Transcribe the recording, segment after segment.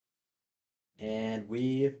And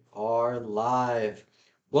we are live.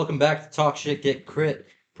 Welcome back to Talk Shit Get Crit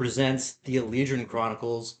presents the Elidron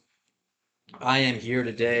Chronicles. I am here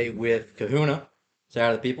today with Kahuna. Say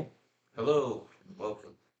hi to the people. Hello,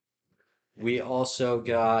 welcome. We also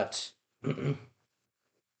got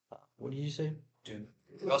what did you say? Dude.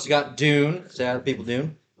 We also got Dune. Say hi to the people,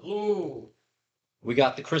 Dune. Hello. We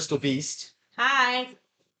got the Crystal Beast. Hi.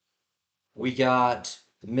 We got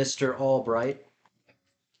Mr. Albright.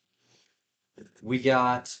 We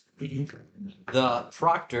got the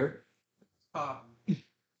Proctor.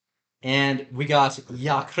 And we got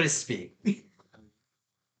Ya Crispy.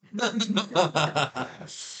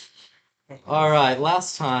 All right,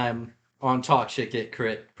 last time on Talk Shit Get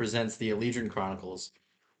Crit presents the Elidron Chronicles,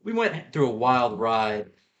 we went through a wild ride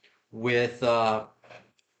with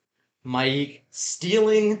Mike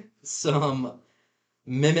stealing some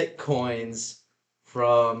mimic coins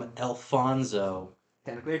from Alfonso.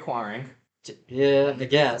 Technically acquiring. Yeah, I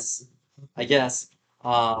guess.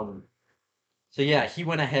 Um, so yeah, he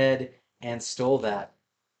went ahead and stole that.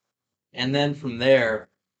 And then from there,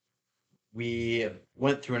 we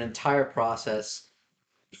went through an entire process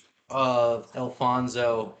of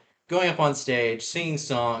Alfonso going up on stage, singing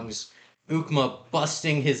songs, Ukma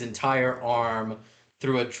busting his entire arm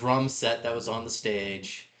through a drum set that was on the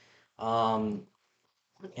stage. Um,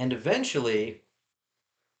 and eventually,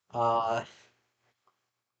 uh,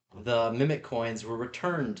 the mimic coins were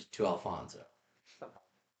returned to Alfonso.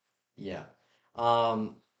 Yeah.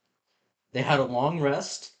 Um, they had a long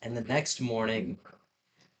rest, and the next morning,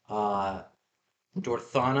 uh,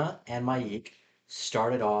 Dorthana and Maik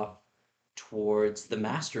started off towards the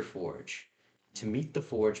Master Forge to meet the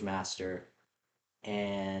Forge Master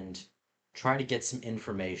and try to get some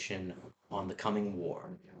information on the coming war,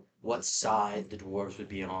 what side the dwarves would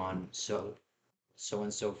be on, so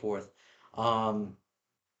and so forth. Um,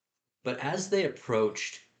 but as they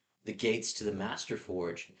approached the gates to the Master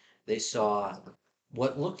Forge, they saw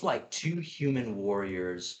what looked like two human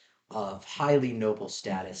warriors of highly noble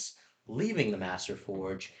status leaving the Master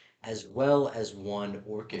Forge, as well as one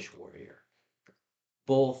orcish warrior,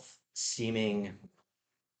 both seeming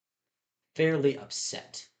fairly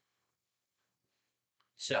upset.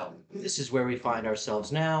 So, this is where we find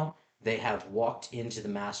ourselves now. They have walked into the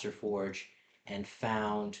Master Forge and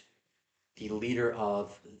found the leader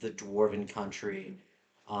of the Dwarven country,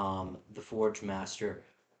 the Forge Master,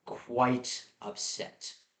 quite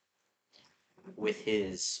upset with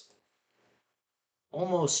his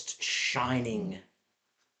almost shining,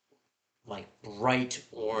 like bright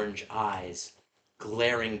orange eyes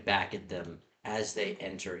glaring back at them as they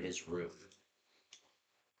enter his room.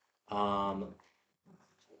 Um,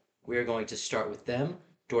 we're going to start with them.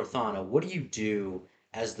 Dorthana, what do you do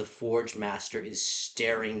as the Forge Master is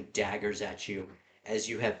staring daggers at you as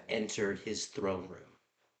you have entered his throne room?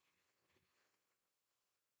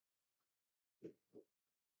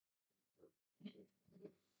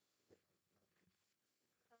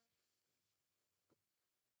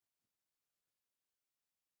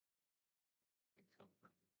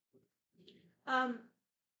 Um,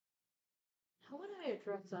 how would I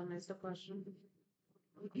address them is the question.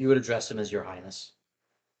 You would address him as your highness.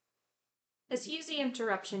 Excuse the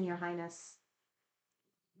interruption, Your Highness.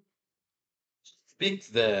 Speak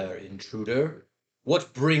there, intruder.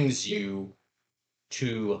 What brings you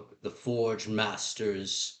to the Forge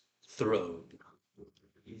Master's throne?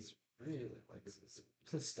 He's really like this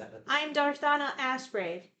status. I'm Darthana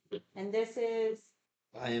Ashbraid, and this is.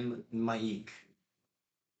 I am Maik.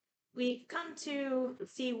 We've come to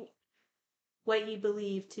see what you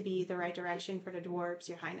believe to be the right direction for the dwarves,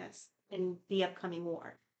 Your Highness, in the upcoming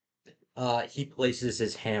war. He places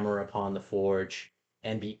his hammer upon the forge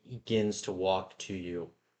and begins to walk to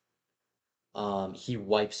you. He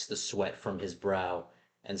wipes the sweat from his brow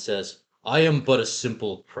and says, I am but a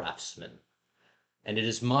simple craftsman, and it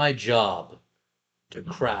is my job to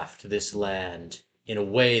craft this land in a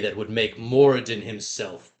way that would make Moradin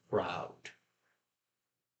himself proud.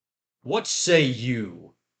 What say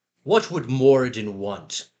you? What would Moradin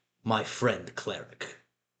want, my friend cleric?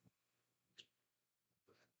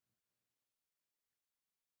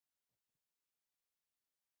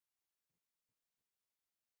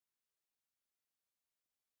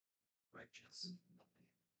 Righteous.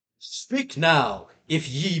 Speak now, if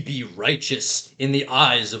ye be righteous in the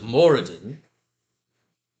eyes of Moradin.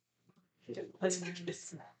 You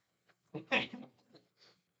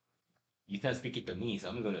can't speak it to me, so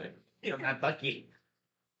I'm gonna. You're not Bucky.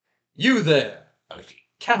 You there,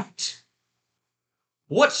 Cat.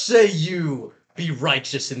 What say you be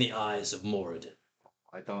righteous in the eyes of Moradin?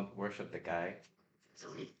 I don't worship the guy.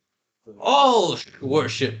 All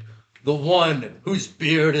worship The one whose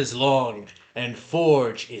beard is long and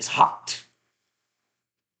forge is hot.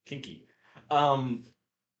 Kinky.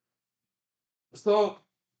 So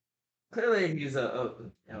clearly he's a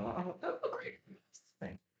great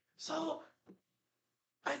thing. So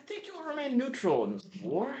I think you will remain neutral in this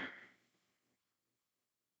war.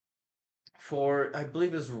 For I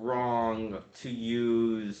believe it's wrong to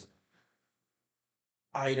use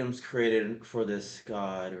items created for this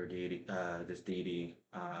god or deity, this deity,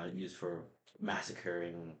 used for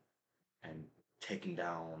massacring and taking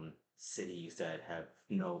down cities that have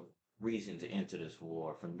no reason to enter this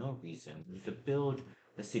war for no reason. You could build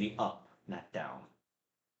the city up, not down.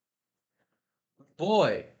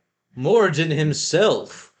 Boy, Moradin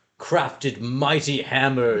himself crafted mighty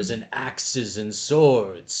hammers and axes and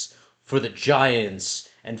swords for the giants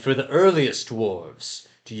and for the earliest dwarves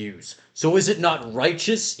to use. So is it not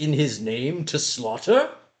righteous in his name to slaughter?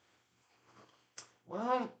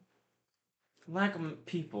 Well, like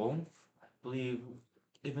people, I believe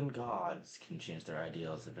even gods can change their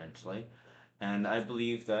ideals eventually. And I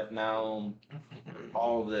believe that now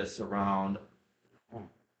all this around,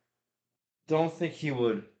 don't think he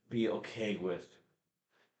would be okay with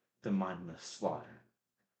the mindless slaughter.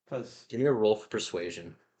 Because, Give me a roll for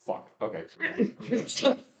persuasion. fuck, okay. 20,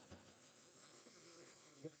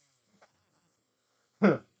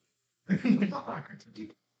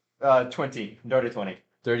 dirty 20,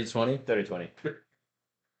 30-20. dirty 20.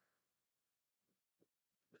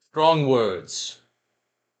 Strong words,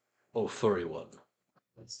 oh furry one.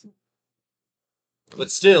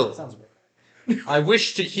 But still, Sounds I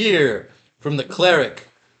wish to hear from the cleric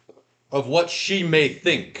of what she may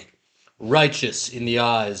think righteous in the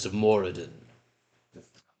eyes of Moradin.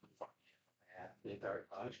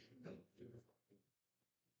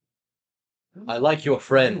 I like your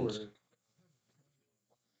friend.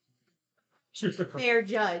 Fair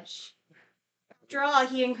judge. After all,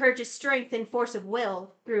 he encourages strength and force of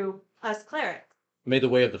will through us clerics. May the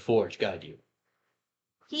way of the forge guide you.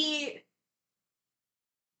 He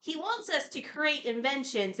wants us to create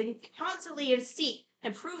inventions and constantly seek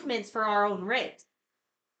improvements for our own race,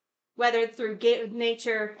 whether through good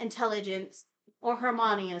nature, intelligence, or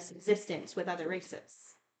harmonious existence with other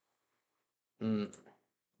races. Mm.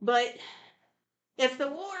 But if the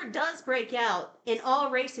war does break out and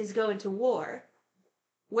all races go into war,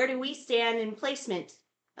 where do we stand in placement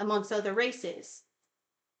amongst other races?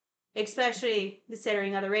 Especially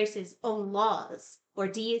considering other races' own laws or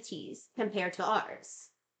deities compared to ours.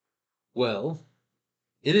 Well,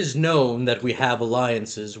 it is known that we have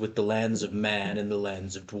alliances with the lands of man and the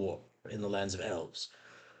lands of dwarf, in the lands of elves.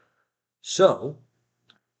 So,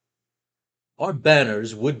 our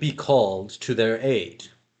banners would be called to their aid.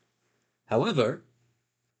 However,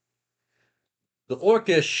 the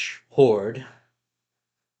orcish horde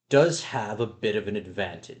does have a bit of an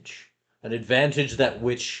advantage that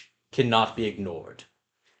which cannot be ignored.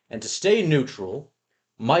 And to stay neutral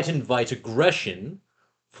might invite aggression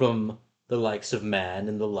from the likes of man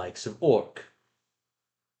and the likes of orc.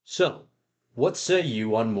 So, what say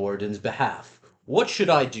you on Moradin's behalf? What should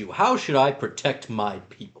I do? How should I protect my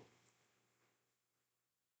people?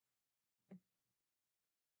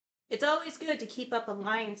 It's always good to keep up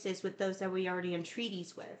alliances with those that we already in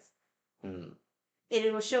treaties with. Hmm.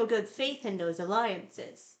 It will show good faith in those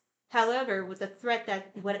alliances. However, with the threat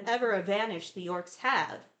that whatever advantage the orcs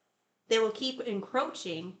have, they will keep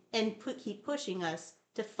encroaching and keep pushing us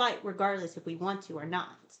to fight regardless if we want to or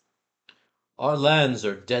not. Our lands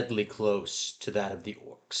are deadly close to that of the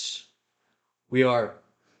orcs. We are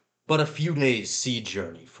but a few days' sea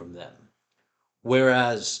journey from them,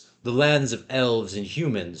 whereas the lands of elves and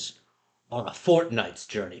humans are a fortnight's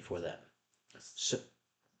journey for them. So,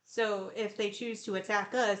 So if they choose to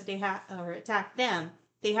attack us, or attack them,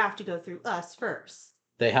 they have to go through us first.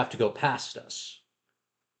 they have to go past us.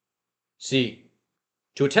 See,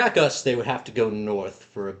 to attack us, they would have to go north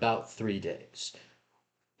for about 3 days.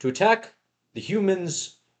 To attack the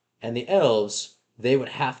humans and the elves, they would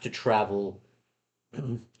have to travel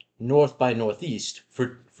north by northeast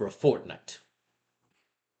for a fortnight.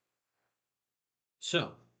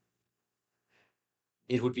 So,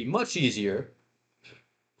 it would be much easier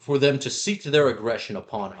for them to seek their aggression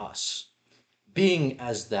upon us, being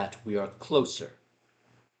as that we are closer.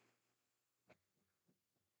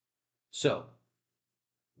 So,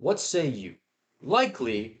 what say you?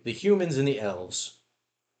 Likely, the humans and the elves,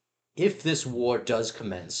 if this war does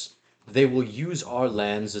commence, they will use our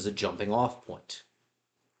lands as a jumping off point.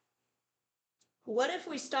 What if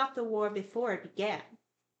we stop the war before it began?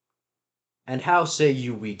 And how say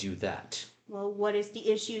you we do that? Well, what is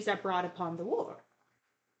the issues that brought upon the war?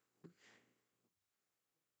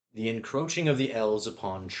 The encroaching of the elves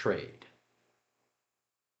upon trade,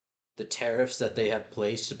 the tariffs that they have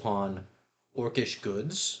placed upon orcish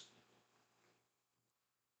goods,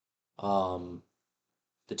 um,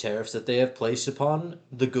 the tariffs that they have placed upon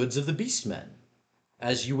the goods of the beastmen,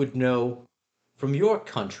 as you would know from your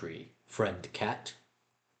country, friend cat.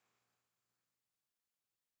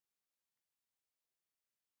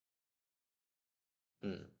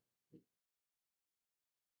 Hmm.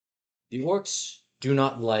 The orcs do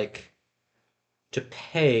not like to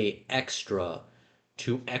pay extra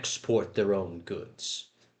to export their own goods,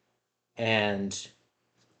 and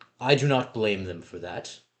I do not blame them for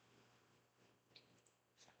that.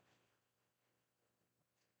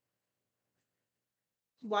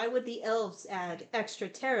 Why would the elves add extra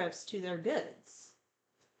tariffs to their goods?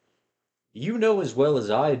 You know as well as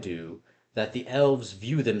I do that the elves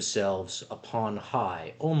view themselves upon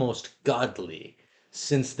high, almost godly,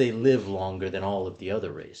 since they live longer than all of the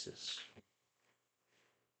other races.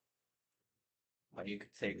 You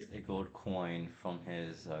could take a gold coin from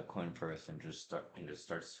his coin purse and just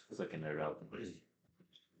starts flicking it out.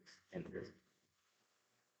 And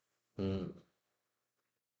Hmm.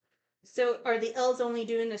 So are the elves only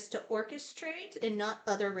doing this to orchestrate and not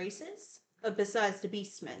other races? Besides the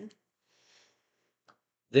beastmen?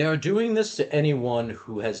 They are doing this to anyone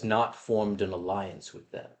who has not formed an alliance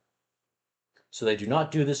with them. So they do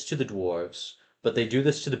not do this to the dwarves, but they do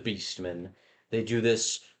this to the beastmen. They do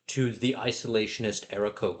this to the isolationist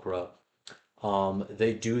Aarakocra.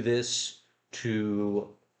 They do this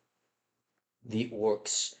to the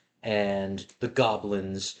orcs and the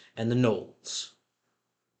goblins and the gnolls.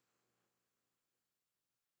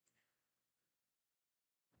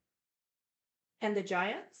 And the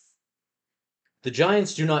giants? The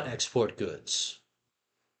giants do not export goods.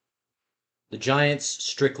 The giants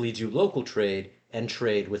strictly do local trade and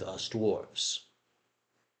trade with us dwarves.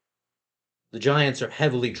 The giants are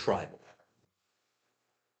heavily tribal.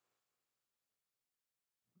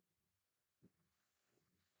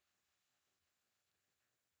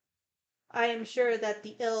 I am sure that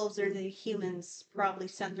the elves or the humans probably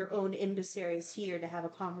sent their own emissaries here to have a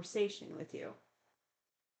conversation with you.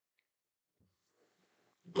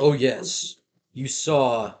 Oh yes, you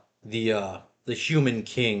saw the human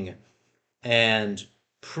king and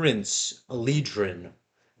Prince Elidron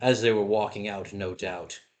as they were walking out, no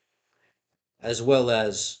doubt, as well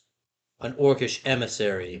as an orcish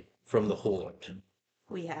emissary from the horde.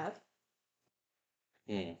 We have.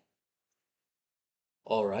 Hmm.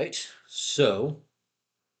 All right, so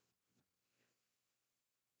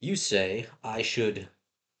you say I should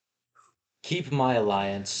keep my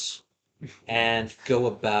alliance and go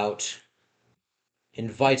about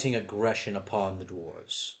inviting aggression upon the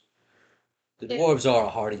dwarves. The If dwarves are a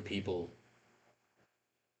hardy people,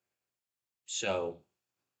 so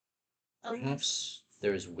perhaps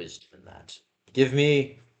there is wisdom in that. Give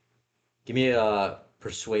me give me a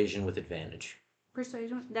persuasion with advantage.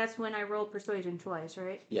 persuasion, that's when I roll persuasion twice,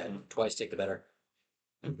 right? Yeah, twice take the better.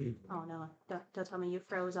 Oh no, don't tell me you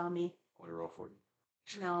froze on me. what do I roll for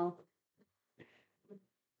you? No.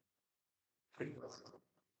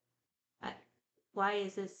 I, why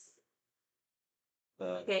is this?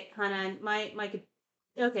 Uh, Okay, hold on.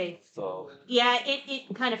 Okay. so Yeah,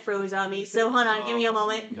 it kind of froze on me. So hold on, give me a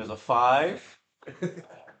moment. there's a 5.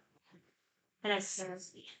 And I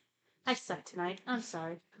suck tonight. I'm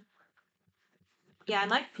sorry. Yeah,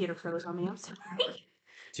 my computer froze on me. I'm sorry.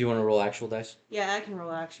 Do you want to roll actual dice? Yeah, I can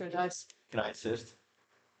roll extra dice. Can I assist?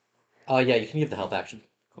 Oh yeah, you can give the help action.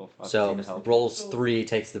 Cool. I'll take So the help. rolls 3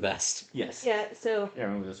 takes the best. Yes. Yeah, so Yeah,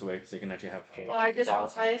 move this away so you can actually have. I just roll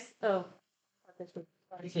dice. Oh.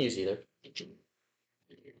 You can use either.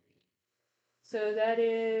 So that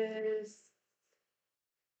is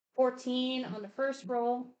 14 on the first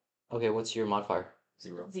roll. Okay, what's your modifier?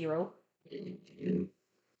 0. 0.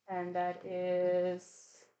 And that is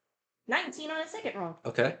 19 on the second roll.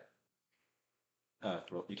 Okay.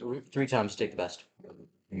 Roll Three times take the best.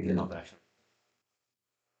 help action.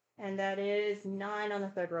 And that is 9 on the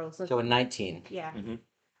third roll. So a 19. Yeah. Mm-hmm.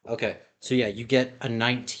 Okay, so yeah, you get a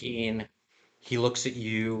 19. He looks at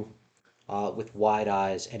you with wide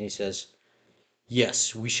eyes and he says,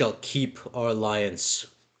 yes, we shall keep our alliance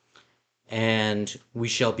and we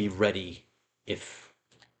shall be ready if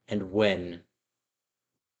and when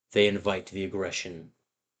they invite the aggression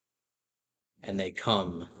and they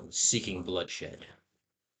come seeking bloodshed.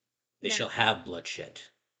 They Now, shall have bloodshed.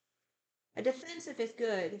 a defensive is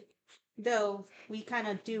good, though we kind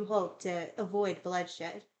of do hope to avoid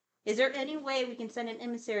bloodshed. Is there any way we can send an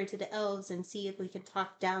emissary to the elves and see if we can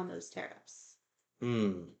talk down those tariffs?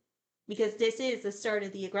 Hmm. Because this is the start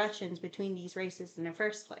of the aggressions between these races in the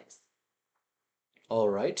first place. All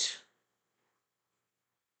right.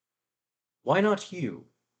 Why not you?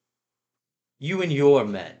 You and your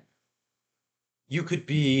men. You could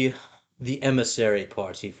be the emissary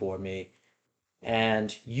party for me,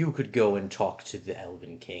 and you could go and talk to the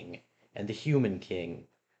Elven King and the Human King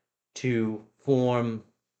to form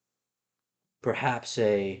perhaps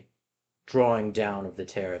a drawing down of the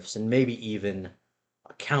tariffs and maybe even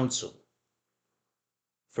a council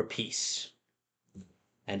for peace.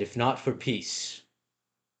 And if not for peace,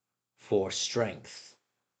 for strength,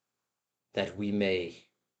 that we may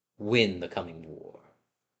win the coming war.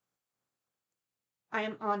 I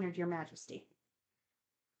am honored, Your Majesty.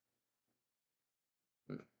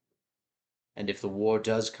 And if the war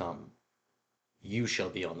does come, you shall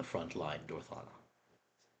be on the front line, Dorthana.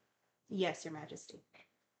 Yes, Your Majesty.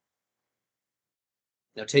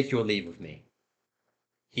 Now take your leave of me.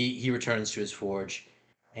 He returns to his forge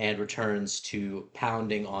and returns to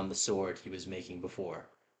pounding on the sword he was making before.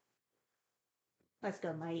 Let's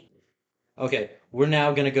go, mate. Okay, we're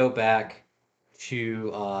now gonna go back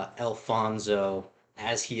to Alfonso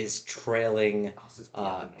as he is trailing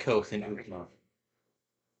Koth and Ukma.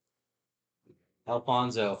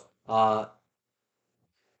 Alfonso, what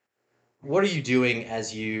are you doing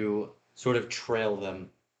as you sort of trail them?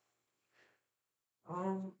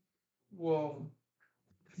 Well,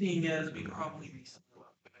 seeing as we probably be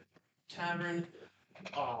tavern,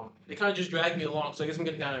 they kind of just dragged me along, so I guess I'm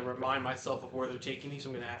gonna kind of remind myself of where they're taking me. So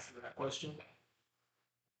I'm gonna ask them that question.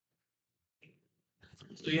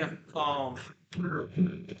 So yeah,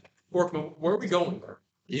 Orkman, where are we going?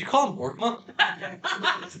 Did you call him Orkma?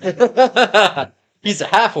 He's a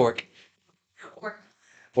half orc.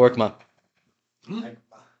 Orkma.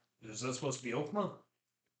 Is that supposed to be Oakma?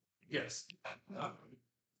 Yes.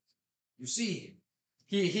 You see,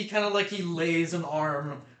 He kind of like he lays an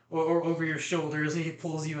arm or over your shoulders and he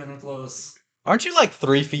pulls you in close. Aren't you like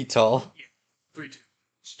 3 feet tall? 3, 2.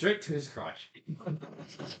 Straight to his crotch.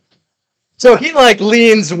 So he like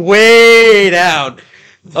leans way down.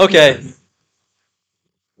 Okay.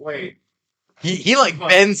 Wait. He like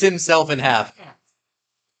bends himself in half.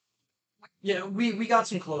 yeah, we got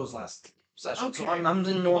some clothes last session, so Okay. I'm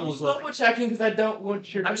in normal I'm clothes. double checking because I don't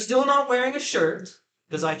want your. I'm still not wearing a shirt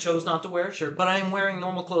because I chose not to wear a shirt, but I am wearing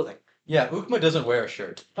normal clothing. Yeah, Ukma doesn't wear a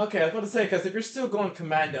shirt. Okay, I was about to say, because if you're still going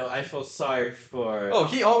commando, I feel sorry for... Oh,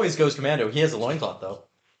 he always goes commando. He has a loincloth though.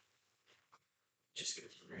 Just gonna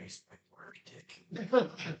raise my work dick.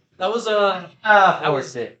 That was That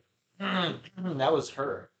was it. That was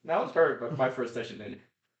her. That was her, but my first session in.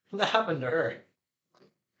 that happened to her.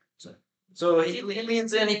 So he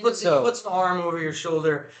leans in, he puts So- an arm over your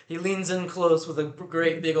shoulder, he leans in close with a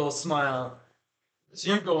great big old smile. So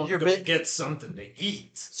you're going You're to big- get something to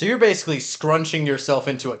eat. So you're basically scrunching yourself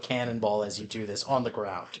into a cannonball as you do this on the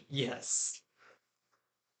ground. Yes.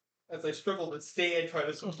 As I struggle to stand trying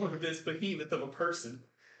to support this behemoth of a person.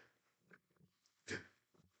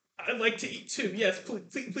 I'd like to eat too. Yes,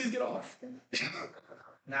 please get off.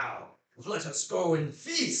 Now, let us go and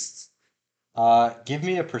feast. Give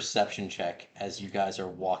me a perception check as you guys are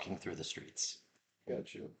walking through the streets.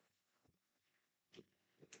 Got you.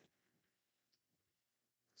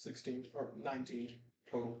 16 or 19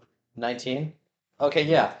 total. 19? Okay,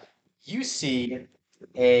 yeah. You see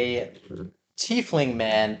a tiefling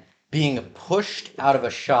man being pushed out of a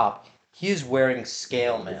shop. He is wearing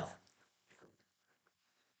scale mail.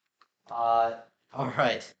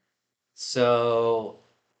 Alright. So,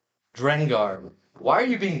 Drengar, why are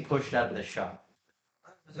you being pushed out of the shop?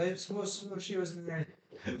 I'm supposed to know she was in there.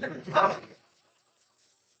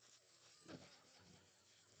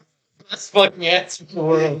 That's fucking answer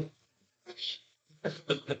for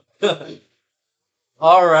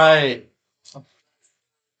Alright.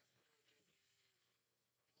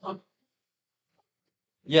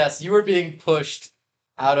 Yes, you were being pushed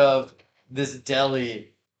out of this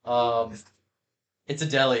deli. It's a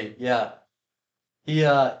deli, yeah. He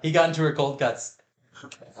got into her cold cuts.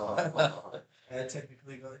 I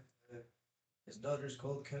technically got his daughter's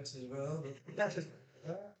cold cuts as well.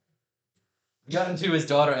 Got into his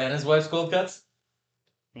daughter and his wife's cold cuts?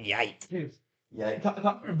 Yikes.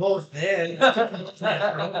 Yeah. We're both dead.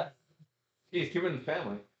 He's keeping the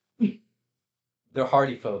family. They're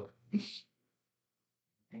hardy folk.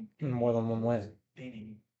 In more than one way.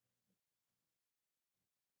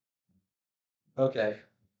 Okay.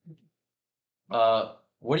 What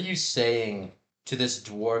are you saying to this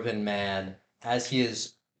dwarven man as he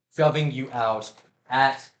is shoving you out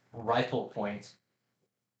at rifle point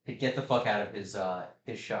to get the fuck out of his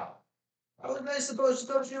shop? How was I supposed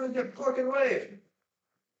to touch you with your fucking wife?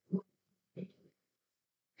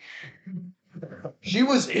 She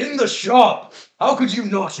was in the shop. How could you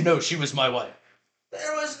not know she was my wife?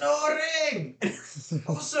 There was no ring!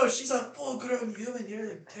 Also, she's a full-grown human. You're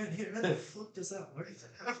like, down here. How the fuck does that work?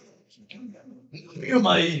 Never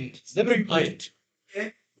mind. Never mind.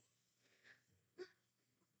 Okay.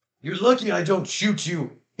 You're lucky I don't shoot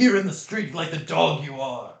you here in the street like the dog you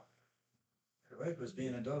are. Your wife was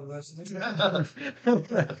being a dog last night.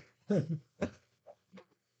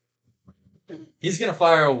 He's gonna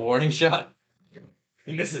fire a warning shot.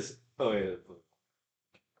 He misses. Oh yeah.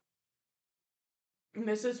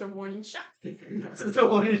 Misses a warning shot. This is the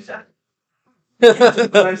one shot.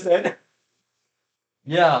 What I said.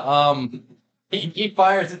 Yeah, he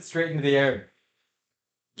fires it straight into the air.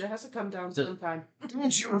 It has to come down So- sometime.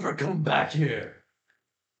 Don't you ever come back here.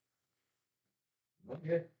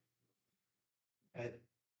 Okay.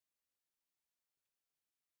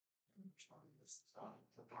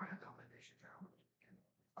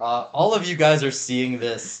 All of you guys are seeing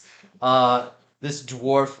this. This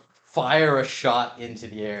dwarf fire a shot into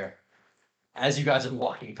the air as you guys are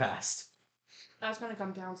walking past. That's gonna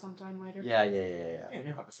come down sometime later. Yeah. Yeah,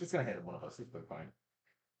 it's gonna hit one of us. It's fine.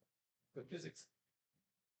 Good physics.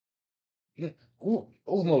 Ooh,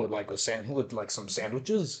 would like some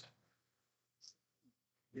sandwiches.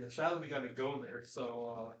 Yeah, Shadow, we gotta go there.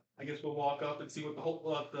 So I guess we'll walk up and see what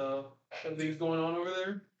the everything's going on over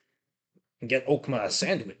there. Get Okma a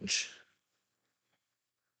sandwich.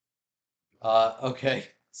 Okay.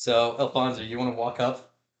 So, Alfonso, you want to walk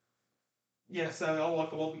up? Yes, I'll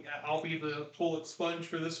walk up. I'll be the toilet sponge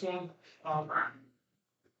for this one. I'll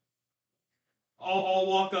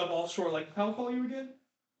walk up all short. Like, how tall are you again?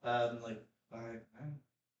 Like 5.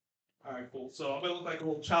 All right, cool. So I'm gonna look like a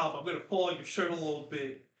little child. I'm gonna pull out your shirt a little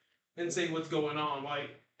bit and say what's going on. Why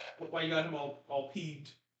you got him all peeved?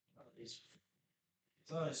 He's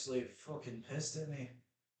honestly fucking pissed at me.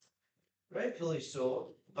 Rightfully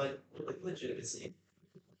so, but with legitimacy.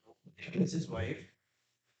 It's his wife.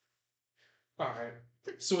 All right.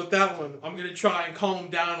 So with that one, I'm gonna try and calm him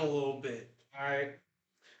down a little bit. All right.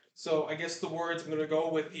 So I guess the words I'm gonna go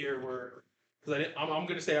with here were because I'm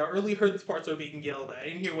gonna say I early heard this part so being yelled at. I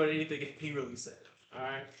didn't hear what anything he really said. All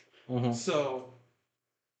right. Mm-hmm. So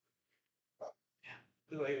this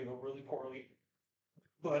is gonna go really poorly.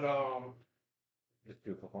 But Just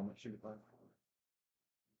do a performance. Should be fine.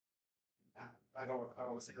 I don't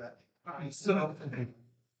want to say that. So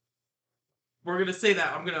we're gonna say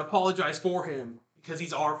that I'm gonna apologize for him because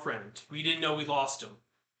he's our friend. We didn't know we lost him.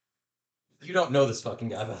 You don't know this fucking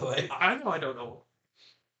guy, by the way. I know I don't know.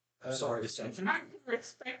 Sorry. I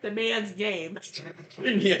respect the man's game.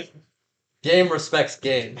 Yeah. Game respects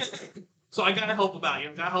game. So I gotta help him out.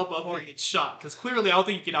 You gotta help him before he gets shot because clearly I don't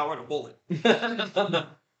think he can outrun a bullet. I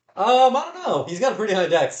don't know. He's got a pretty high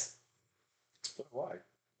dex. Why?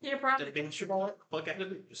 You're Did probably a bench bullet? Look at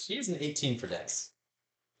him. He's an 18 for dex.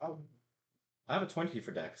 Oh, I have a 20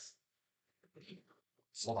 for Dex.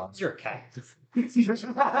 Hold on. You're a cat. It's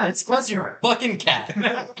because you're a fucking cat.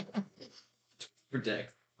 For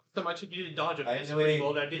dex. So much you didn't dodge it. I It's know pretty it.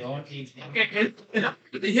 well that did. Don't eat him. Okay,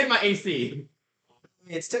 it hit my AC.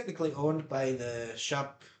 It's technically owned by the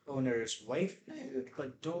shop owner's wife now,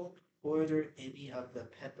 but don't order any of the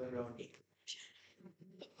pepperoni.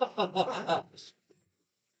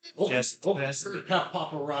 Just not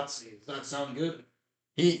paparazzi. Does that sound good?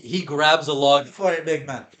 He grabs a log. For it, big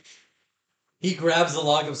man. He grabs a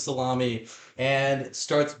log of salami and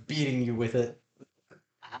starts beating you with it.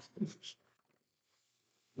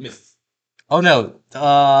 Miss. Oh no,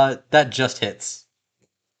 that just hits.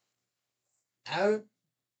 Ow.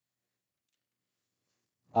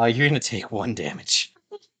 You're gonna take 1 damage.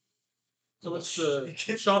 So what's the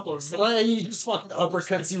shop owner? He just fucking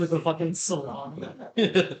uppercuts you with a fucking salami.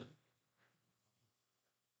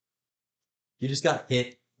 You just got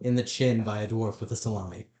hit in the chin by a dwarf with a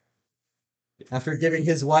salami. After giving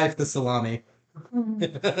his wife the salami.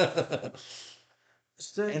 And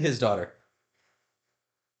his daughter.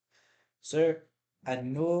 Sir, I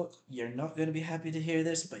know you're not going to be happy to hear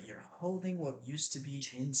this, but you're holding what used to be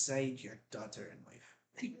inside your daughter and wife.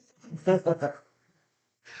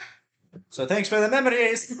 So thanks for the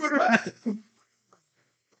memories.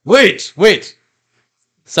 Wait!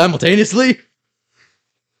 Simultaneously?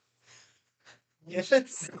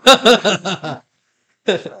 Yes. I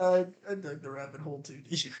dug the rabbit hole too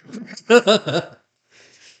deep.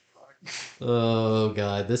 Oh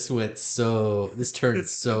god, this turned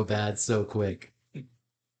so bad so quick.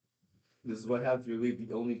 This is what happens when you leave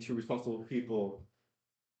the only 2 responsible people.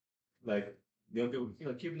 Like, the only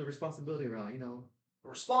people, keeping the responsibility around,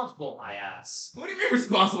 Responsible, my ass. What do you mean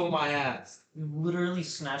responsible, my ass? You literally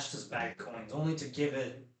snatched his bag of coins, only to give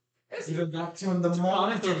it Even back to him the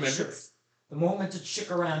moment it shook. The moment it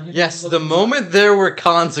shook around. You Yes, looked the at moment there were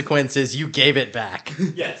consequences, you gave it back.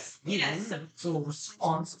 Yes. Yes. so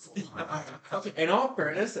responsible. In all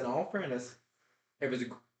fairness, if it's a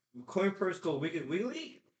coin purse go wiggly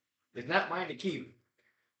wiggly, it's not mine to keep.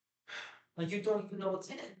 Like you don't even know what's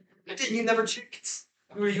in it. You never checked.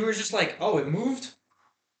 You were just like, oh, it moved.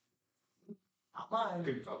 Not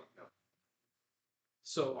mine.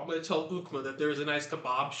 So I'm gonna tell Ukma that there's a nice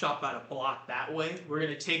kebab shop about a block that way. We're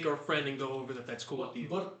gonna take our friend and go over there if that's cool with you.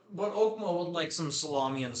 But Okma would like some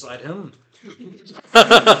salami inside him. Not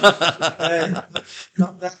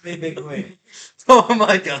that big way. Oh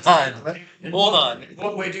my god. Hold on.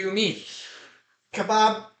 What way do you mean?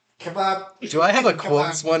 Kebab. Do I have a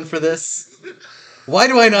quotes one for this? Why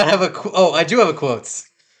do I not have a oh, I do have a quotes.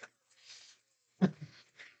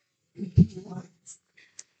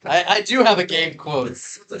 I do have a game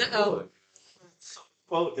quotes. Uh-oh.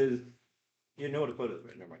 Quote is, you know what a quote is,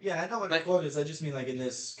 right? Never mind. Yeah, I know what a quote is. I just mean like in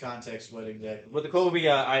this context, what exactly? But the quote would be,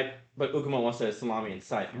 but Ukuma wants a salami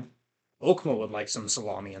inside him. Okma would like some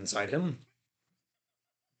salami inside him.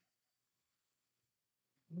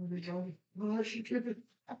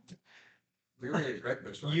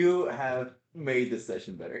 You have made this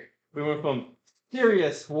session better. We went from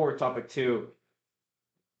serious war topic to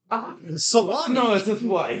Salami. no, it's his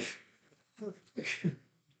wife.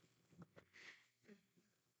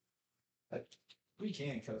 We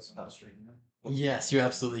can cut some out straight. Yes, you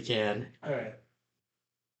absolutely can. All right.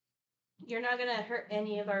 You're not gonna hurt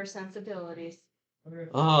any of our sensibilities.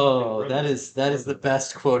 Oh, that is the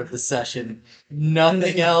best quote of the session.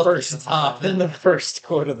 Nothing else can top In the first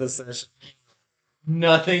quote of the session.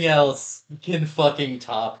 Nothing else can fucking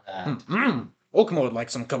top that. Okma would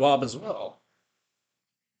like some kebab as well.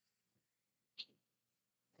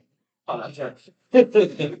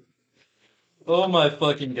 Oh my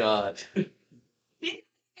fucking god.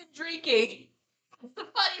 Drinking. The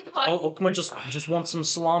funny part. Oh, Okma just wants some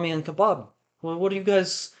salami and kebab. Well, what are you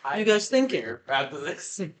guys thinking? After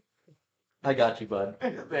this. I got you, bud.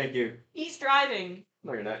 Thank you. He's driving.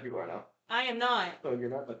 No, you're not. You are now. I am not. No, you're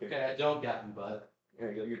not. Okay. I don't got you, bud.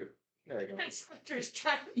 There you go. You do. There you go. Inspector's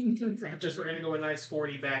driving. Just we're gonna go a nice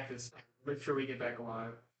 40 back this time. Make sure we get back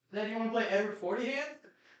alive. Then you want to play every 40 hand?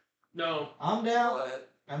 No. I'm down.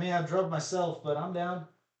 I mean, I drove myself, but I'm down.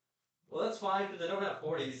 Well, that's fine because I don't have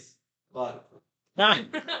 40s. But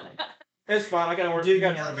It's fine. I gotta work. Dude, You you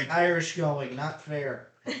got got the Irish going, not fair.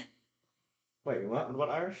 Wait, what? What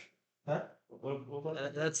Irish? Huh?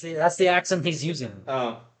 What? That's the accent he's using.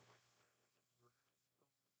 Oh,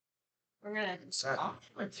 We're gonna.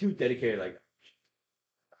 I'm too dedicated. Like,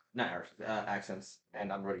 not Irish accents,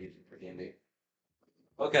 and I'm really using for D&D.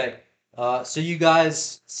 okay. So you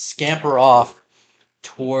guys scamper off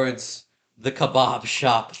towards the kebab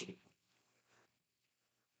shop.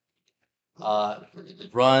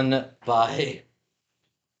 Run by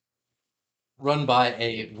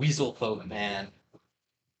a weasel folk man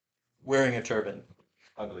wearing a turban.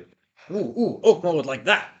 Ugly. Ooh, Okma would like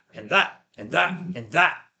that, and that, and that, and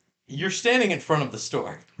that. You're standing in front of the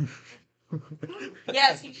store.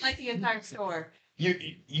 Yes, he's like the entire store.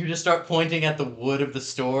 You just start pointing at the wood of the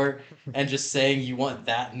store and just saying you want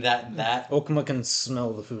that and that and that. Okma can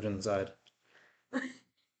smell the food inside.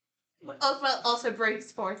 Also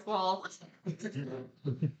breaks fourth wall.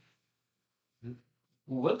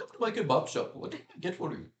 Welcome to my kebab shop. What can I get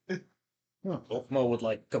for you? Okma would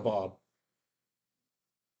like kebab.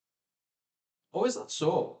 Oh, is that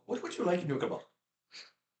so? What would you like in your kebab?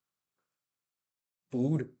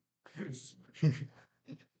 Food.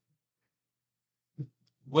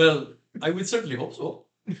 Well, I would certainly hope so.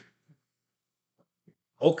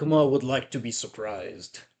 Okma would like to be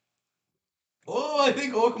surprised. Oh, I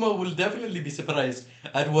think Okma will definitely be surprised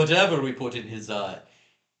at whatever we put in his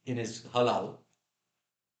halal.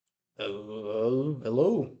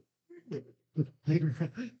 Hello.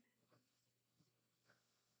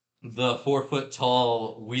 The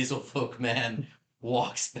 4-foot-tall weasel folk man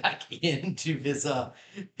walks back into his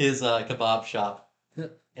kebab shop,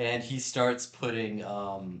 and he starts putting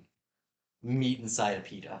meat inside a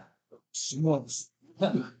pita. Someone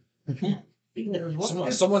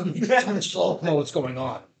know what's going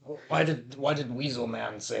on. Why did Weasel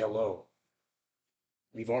Man say hello?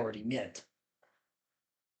 We've already met.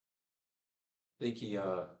 I think he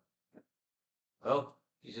well,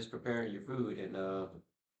 he's just preparing your food and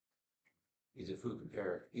he's a food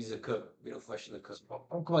preparer. He's a cook. We don't question the cook.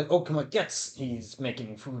 Okma gets he's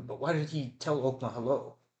making food, but why did he tell Okma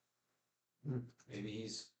hello? Maybe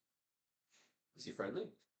is he friendly?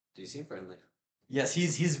 Do you seem friendly? Yes,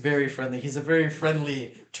 he's very friendly. He's a very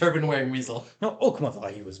friendly turban wearing weasel. No, Okma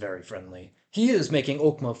thought he was very friendly. He is making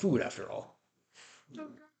Okma food after all.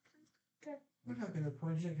 We're not gonna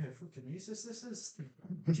point out how fucking racist this is.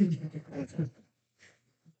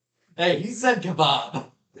 Hey, he said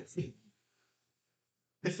kebab.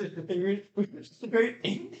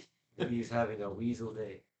 He's having a weasel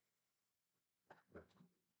day.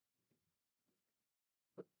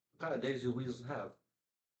 What kind of days do weasels have?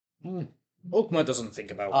 Okma doesn't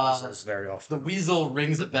think about weasels very The often. weasel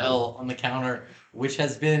rings a bell on the counter, which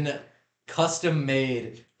has been custom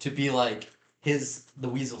made to be like the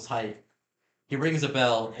weasel's height. He rings a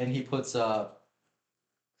bell and he puts 4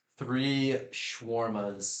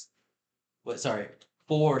 shawarmas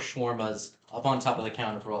up on top of the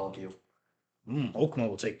counter for all of you. Okma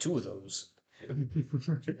will take 2 of those.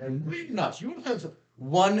 And believe not, you will have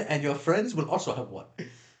one, and your friends will also have one.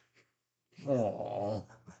 Aww.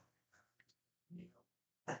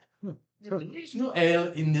 There is no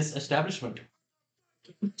ale in this establishment.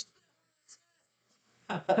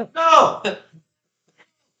 No!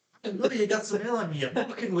 Look, you got some ale on me, you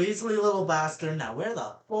fucking weaselly little bastard. Now, where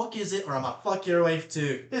the fuck is it, or I'm gonna fuck your wife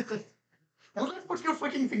too? Don't put your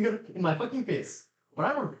fucking finger in my fucking face, or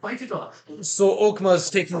I will bite it off. So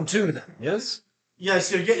Okma's taking 2 then, yes?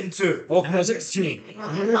 Yes, you're getting two. Okma's exchange.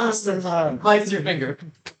 Bastard man. Bites your finger.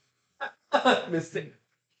 Missing.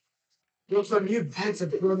 Looks like you pets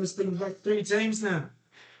have thrown this thing back 3 times now.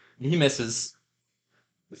 He misses.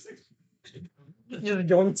 You're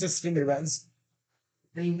going to finger runs.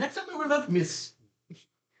 And next time we will not miss.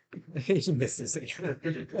 He misses it.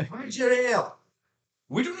 Where's your ale?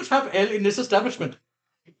 We do not have ale in this establishment.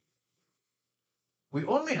 We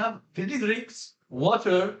only have fizzy drinks,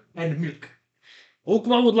 water, and milk.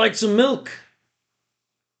 Okma would like some milk.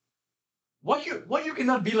 Why you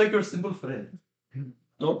cannot be like your simple friend?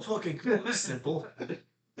 Don't fucking call this simple.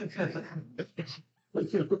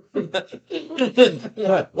 What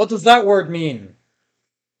does that word mean?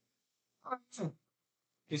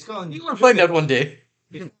 He's calling You will find out one day.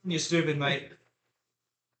 you stupid, mate.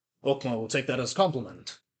 Okma will take that as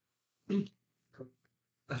compliment.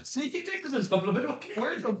 See, he takes this as compliment. Okay,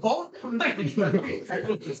 where's the ball?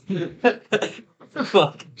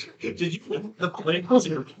 Fuck. Did you the plate?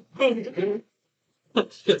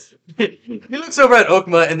 He looks over at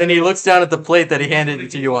Okma and then he looks down at the plate that he handed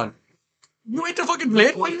it to you on. You ate the fucking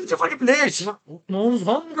plate? Why you eat the fucking plate? Okma's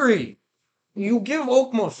hungry. You give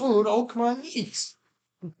Okma food, Okma eats.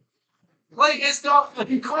 Like it's not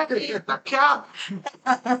fucking quick in the cap.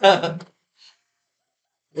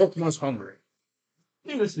 Okma's hungry.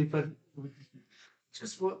 Seriously, but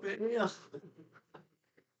Just what bit me off.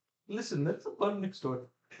 listen, that's the bar next door.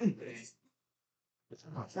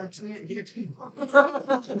 Actually, here too.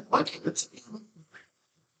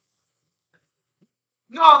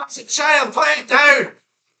 No, it's a child. Put it down.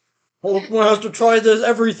 Okma has to try this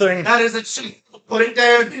everything. That is a child. Put it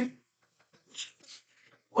down.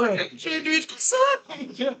 What? Can't do it, son.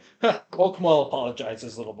 Okma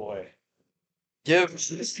apologizes, little boy. Give.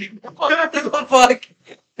 What the fuck?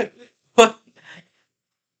 What?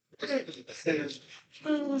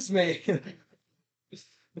 Excuse me.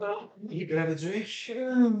 You can have a drink.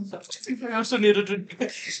 I also need a drink.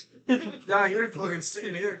 Nah, you're fucking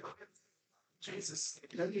sitting here. Jesus.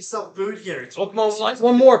 Have yourself food here. Okma would like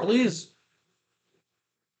one more, please.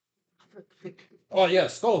 Oh,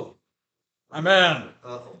 yes, go. My man.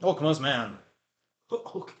 Okma's man.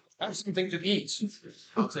 Have something to eat.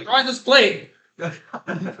 Try this plate.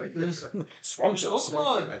 Scrumptious.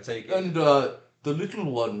 I take it. And the little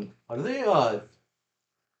one, are they you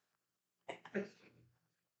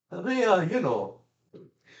know?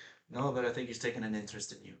 No, but I think he's taking an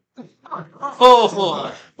interest in you.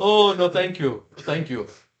 Oh no, thank you. Thank you.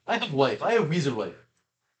 I have wife. I have weasel wife.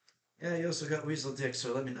 Yeah, you also got weasel dick,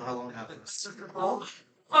 so let me know how long that lasts.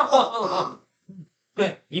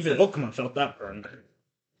 Even Okma felt that burned.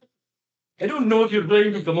 I don't know if you're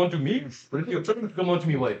trying to come on to me, but if you're trying to come on to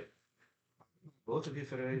me, wife. Both of you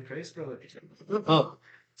for the right price, brother. Oh,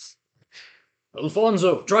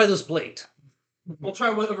 Alfonso, try this plate. We'll try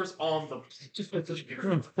whatever's on them.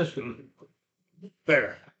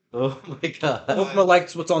 Fair. oh my god. Okma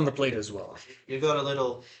likes what's on the plate as well. You got a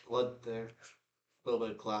little blood there. A little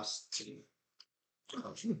bit of glass. Did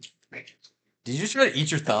you just try to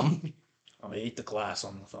eat your thumb? I ate the glass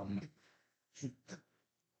on the thumb.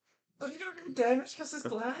 Oh, you don't get damage because it's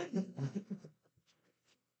blood?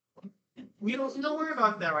 We don't worry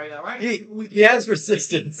about that right now, right? He has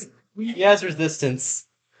resistance. He has resistance.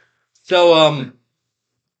 So I'm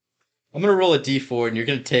gonna roll a d4 and you're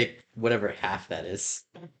gonna take whatever half that is.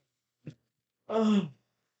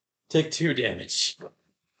 Take 2 damage.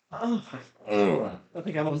 Oh, I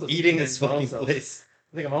think I'm also Eating taking this damage from fucking also- place.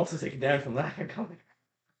 I think I'm also taking damage from that.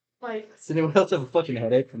 Does anyone else have a fucking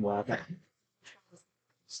headache from laughing?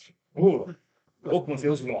 Ooh. Oakman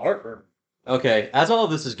feels more heartburn. Okay, as all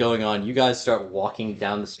of this is going on, you guys start walking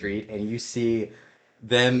down the street and you see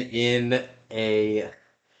them in a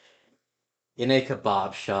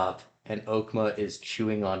kebab shop, and Okma is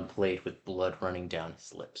chewing on plate with blood running down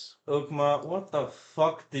his lips. Okma, what the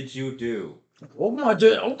fuck did you do? Oakman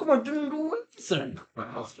didn't do anything.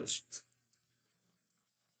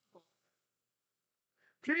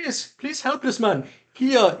 Please help this man.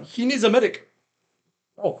 He needs a medic.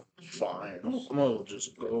 Oh, fine. Oakman will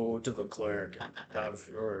just go to the cleric and have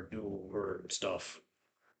her do her stuff.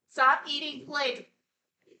 Stop eating plate.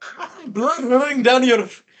 Blood running down your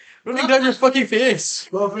fucking face.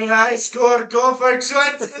 Go for high score, go for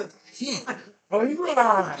 20! Oh, you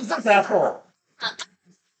are! Is that asshole?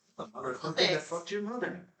 That fucked your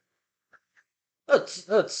mother.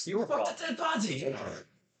 That's You fucked a dead body!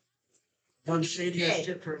 One shady ass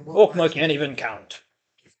shit for a Oakma can't even count.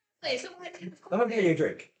 Wait, so what? I'm gonna get you a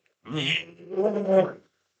drink.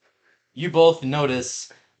 You both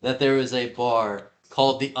notice that there is a bar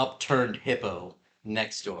called the Upturned Hippo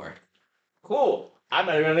next door. Cool. I'm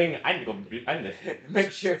not running. I need to go. I need to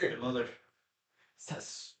make sure. Mother.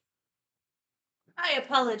 That's I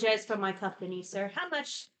apologize for my company, sir. How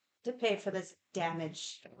much to pay for this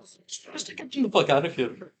damage? Just get the fuck out of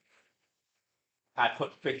here. I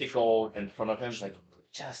put 50 gold in front of him, like,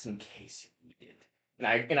 just in case you need it.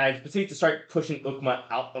 And I proceed to start pushing Ukma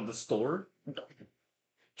out of the store.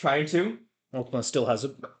 Trying to. Oakma still has a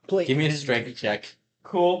plate. Give me a strength check.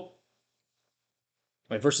 Cool.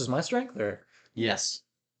 Wait, versus my strength? Or? Yes.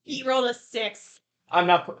 He rolled a 6. I'm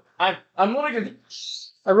not. I'm only gonna.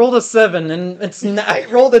 I rolled a 7, and I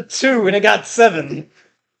rolled a 2, and it got 7.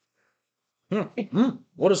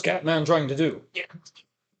 What is Catman trying to do?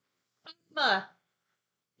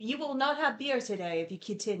 You will not have beer today if you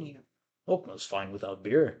continue. Oakma's fine without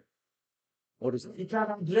beer. What is it?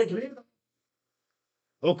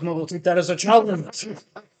 Oakma will take that as a challenge.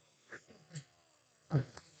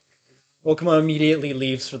 Oakma immediately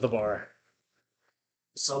leaves for the bar.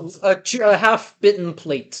 So a half-bitten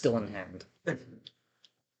plate still in hand.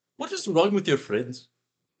 What is wrong with your friends?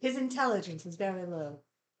 His intelligence is very low.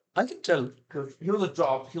 I can tell. Cause he was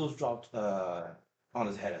dropped on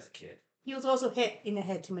his head as a kid. He was also hit in the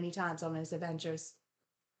head too many times on his adventures.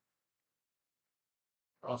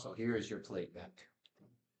 Also, here is your plate back.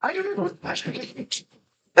 I don't know.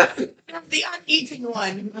 The uneaten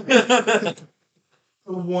one.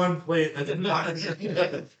 One plate that did not.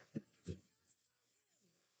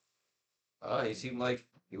 He seemed like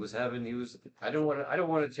he was. I don't want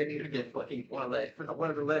to take you to get fucking. I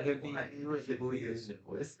wanted to let him be who he is.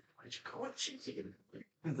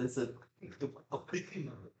 They said.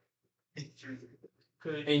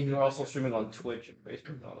 And you're also streaming on Twitch and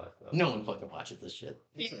Facebook and all that stuff. No one fucking watches this shit.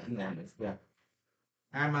 Yeah.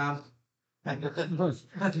 Hi, Mom.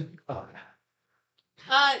 Oh,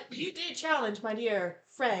 You did challenge my dear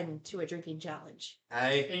friend to a drinking challenge.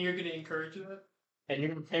 And you're gonna encourage that? and you're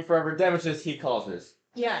gonna pay for whatever damages he causes.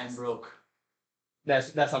 Yes. broke. That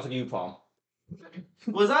sounds like you, Palm.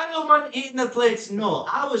 Was I the one eating the plates? No,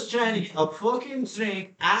 I was trying to get a fucking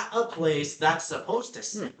drink at a place that's supposed to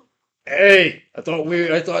sell. Hey, I thought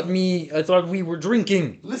we were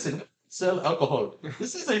drinking. Listen, sell alcohol.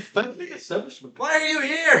 This is a family establishment. Why are you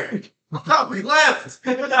here? I thought we left.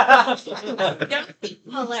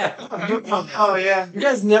 Oh yeah. You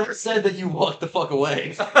guys never said that you walked the fuck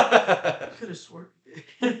away. Could have sworn.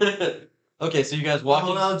 Okay, so you guys walk. I'm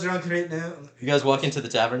a little drunk right now. You guys walk into the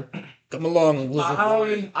tavern. Come along, lizard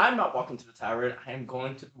boy. I'm not walking to the tavern. I am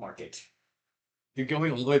going to the market. You're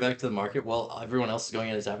going all the way back to the market while everyone else is going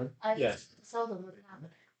in the tavern. Yes. Seldom would happen.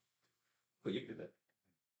 But you do that.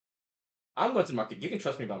 I'm going to the market. You can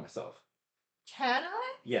trust me by myself. Can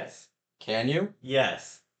I? Yes. Can you?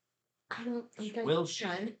 Yes. I don't think I Will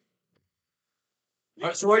should.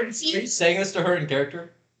 Alright, so are you saying this to her in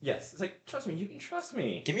character? Yes. It's like, trust me. You can trust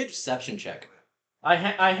me. Give me a deception check. I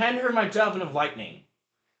hand her my javelin of lightning.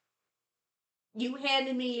 You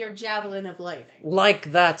handed me your javelin of lightning. Like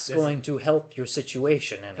that's Yes. going to help your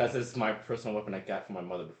situation. Because it's my personal weapon I got from my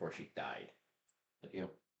mother before she died. You.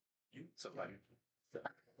 So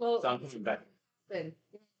Well, I'm pushing back. thing,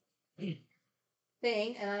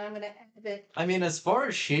 and I'm gonna have it. I mean, as far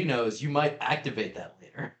as she knows, you might activate that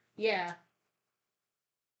later. Yeah.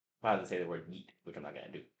 I have to say the word yeet, which I'm not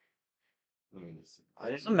gonna do. I mean,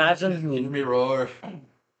 Imagine Give me roar.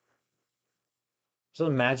 So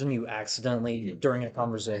imagine you accidentally, during a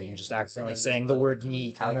conversation, just accidentally saying the word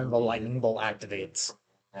yeet, and then the lightning bolt activates.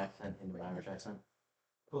 Accent in the Irish accent.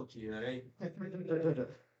 Okay, alright.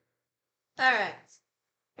 All right.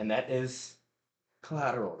 And that is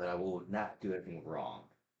collateral that I will not do anything wrong.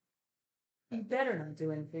 You better not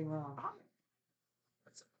do anything wrong.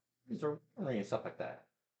 These are and stuff like that.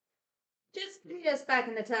 Just meet us back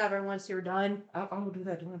in the tavern once you're done. I will do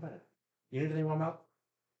that. Don't worry about it. You need anything warm up?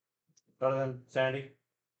 Other than Sandy?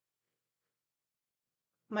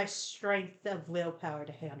 My strength of willpower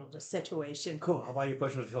to handle the situation. Cool. I'll buy you a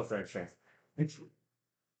potion of heal strength. I've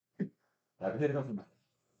hit enough.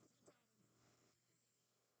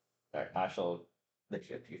 Alright, I shall let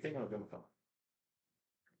you think I'm going to film.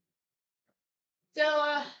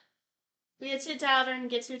 So, we get to the tavern,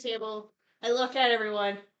 get to a table. I look at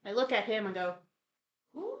everyone. I look at him and go,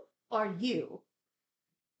 "Who are you?"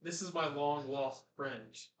 This is my long lost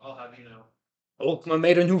friend. I'll have you know. Okma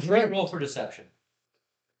made a new Can we friend. roll for deception?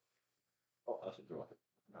 Oh, that's a draw.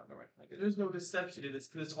 No, never mind. I get it. There's no deception in this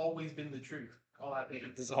because it's always been the truth. All that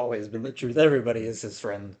means. It's always been the truth. Everybody is his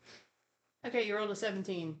friend. Okay, you rolled a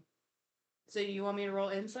 17. So you want me to roll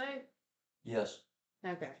insight? Yes.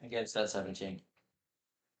 Okay. Against that 17.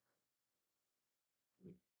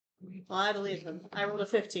 Well, I believe him. I rolled a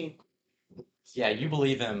 15. Yeah, you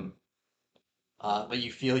believe him, but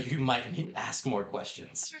you feel you might need to ask more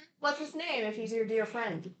questions. What's his name if he's your dear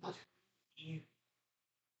friend?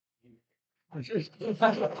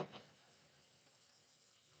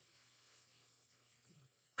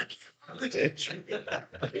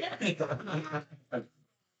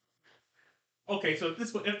 Okay, so if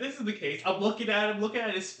this is the case, I'm looking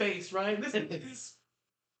at his face, right? This is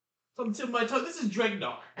from tip of my tongue. This is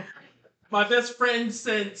Dregnar, my best friend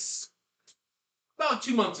since about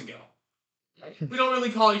 2 months ago. We don't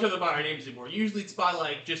really call each other by our names anymore. Usually it's by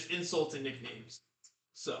like just insults and nicknames.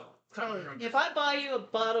 So kind of If I buy you a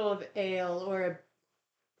bottle of ale or a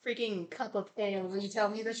freaking cup of ale, will you tell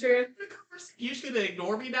me the truth? You're just gonna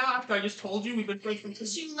ignore me now after I just told you we've been friends I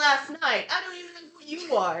since you last night. I don't even know who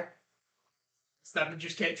you are. that you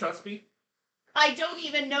just can't trust me. I don't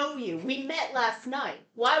even know you. We met last night.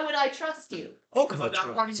 Why would I trust you? Okma Not part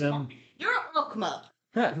of trusts your him. party. You're Okma.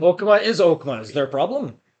 Yeah, Okma is Okma. Is there a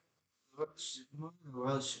problem? Who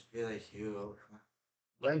else should be like you?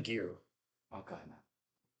 Thank you. Okay,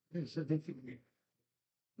 man.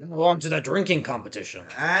 Now on to the drinking competition.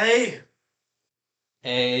 Aye.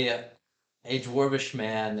 A dwarvish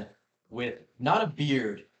man with not a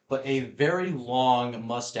beard, but a very long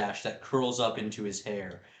mustache that curls up into his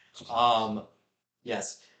hair.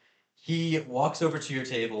 Yes. He walks over to your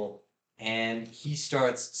table and he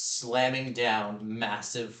starts slamming down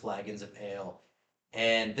massive flagons of ale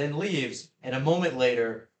and then leaves, and a moment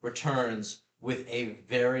later returns with a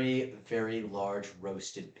very, very large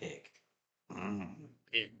roasted pig.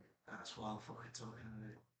 That's what I'm fucking talking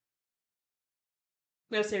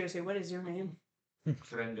No, seriously, what is your name? about.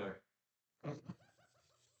 Friendar.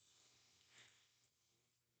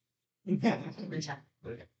 But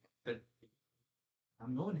I've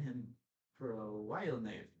known him for a while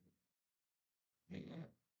now.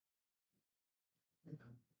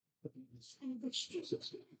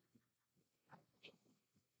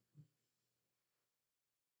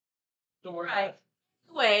 Don't worry. Right.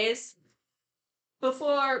 Anyways,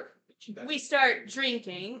 before we start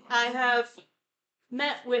drinking, I have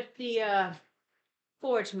met with the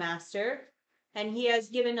Forge Master, and he has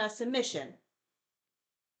given us a mission.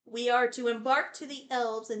 We are to embark to the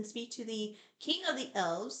elves and speak to the king of the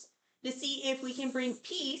elves to see if we can bring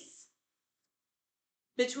peace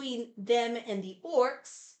between them and the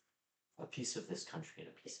orcs. A piece of this country and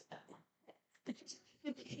a piece of that one.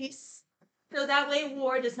 Peace. So that way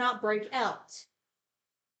war does not break out.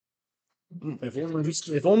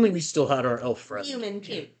 If only we still had our elf friend. Human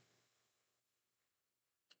too.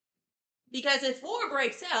 Because if war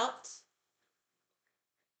breaks out,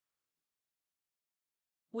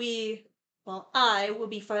 I will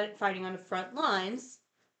be fighting on the front lines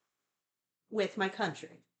with my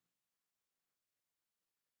country.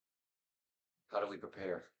 How do we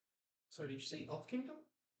prepare? So did you say Elf Kingdom?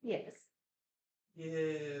 Yes.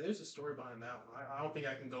 Yeah, there's a story behind that one. I don't think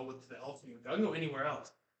I can go with the Elf Kingdom. I can go anywhere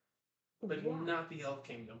else, but not the Elf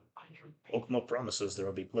Kingdom. Okma promises there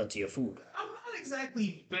will be plenty of food. I'm not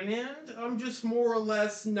exactly banned. I'm just more or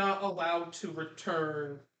less not allowed to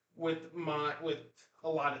return with a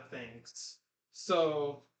lot of things.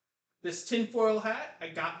 So this tinfoil hat I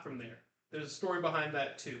got from there. There's a story behind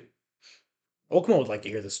that too. Okma would like to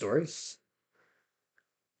hear the story.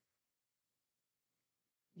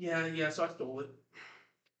 Yeah, so I stole it.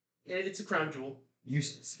 It's a crown jewel.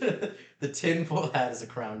 The tinfoil hat is a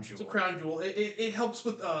crown jewel. It's a crown jewel. It helps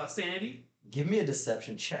with sanity. Give me a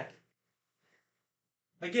deception check.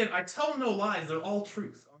 Again, I tell no lies. They're all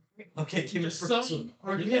truth. Okay, give me Just some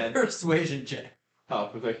are give me a persuasion check. Oh,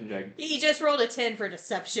 persuasion check. He just rolled a 10 for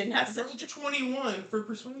deception. That's I rolled a 21 for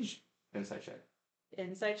persuasion. Insight check.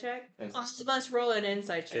 insight check. Insight. All of us roll an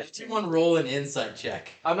insight check. Someone roll an insight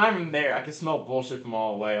check. I'm not even there. I can smell bullshit from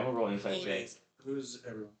all the way. I'm gonna roll an insight check. Who's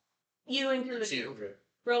everyone? You included. Okay.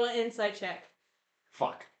 Roll an insight check.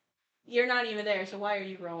 Fuck. You're not even there, so why are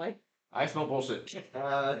you rolling? I smell bullshit. You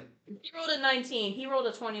rolled a 19. He rolled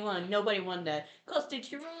a 21. Nobody won that. Ghost,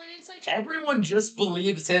 did you roll an insight check? Everyone just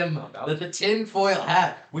believes him that the tinfoil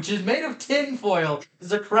hat, which is made of tinfoil,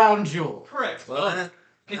 is a crown jewel. Correct. Well,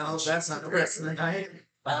 no, that's not the rest of the night.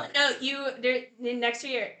 Oh no, next to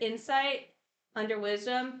your insight, under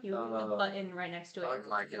wisdom, you have a button right next to it. Oh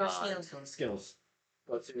my Your God. shield. Skills.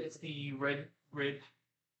 It's the red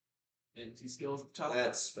NT skills at the top.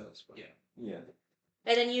 That's spells. Yeah. Yeah.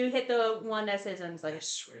 And then you hit the one that says I insight.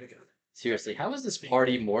 swear to God. Seriously, how is this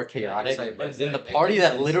party more chaotic Insight, than the insight, party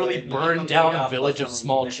that insight, literally insight, burned down a village of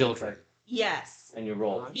small children? Yes. And you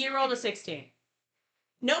roll. You rolled a 16.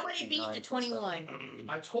 Nobody beat the 21.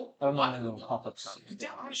 I told. Oh, no.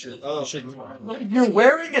 Oh, You're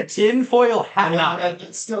wearing a tinfoil hat.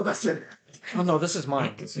 It still doesn't. Oh, no, this is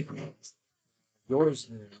mine. Yours.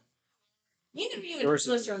 You can even Yours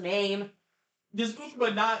list your name. Does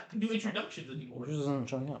Ukma not do introductions anymore? Yours isn't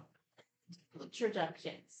showing up.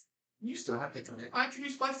 Introductions. You still have to commit. I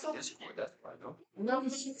introduced myself. Discord, that's why I know. No,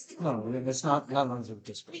 it's not runs with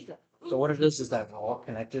Discord. So what it is that we're all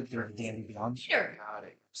connected through the D&D Beyond. Sure. Got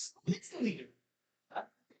it. It's the leader.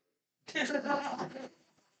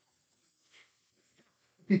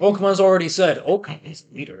 Okma's already said Okma is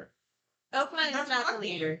the leader. Oakman is not the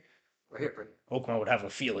leader. We're here for Okma would have a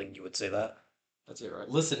feeling you would say that. That's it, right?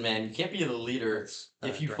 Listen, man, you can't be the leader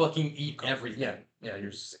if you fucking eat everything. Yeah,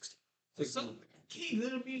 you're 60. So, key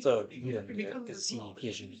little bit. So, yeah, because he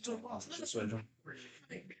is used to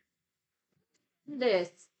This.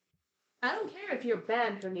 I don't care if you're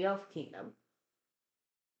banned from the Elf Kingdom.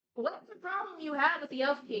 What's the problem you have with the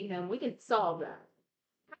Elf Kingdom? We can solve that.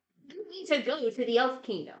 You need to go to the Elf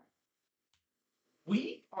Kingdom.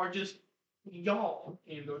 We are just y'all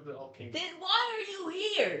in the Elf Kingdom. Then why are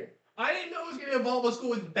you here? I didn't know it was going to involve us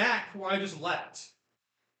going back where I just left.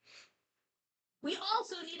 We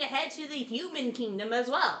also need to head to the Human Kingdom as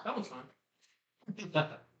well. That one's fine.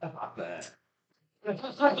 Not bad.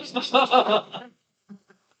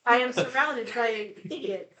 I am surrounded by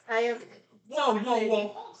idiots. Whoa,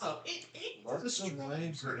 hold up. What's the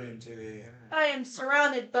name for him today? I am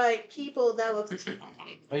surrounded by people that will.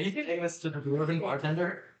 Are you taking this to the dwarven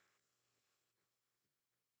bartender?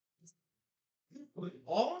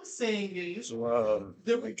 All I'm saying is, So,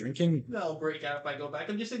 there are you drinking? no breakout if I go back.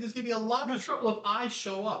 I'm just saying there's going to be a lot of trouble if I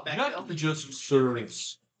show up. Back to Elf just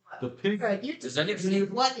serves the pig. Right, you Does just anybody-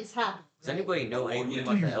 what is happening Does anybody know anything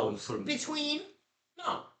about the elves? between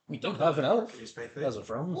No. We don't have an elf as a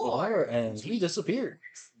friend before, and he disappeared.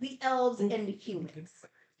 the elves and the humans.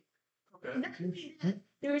 Okay. Not only that,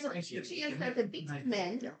 there is a chance that the beast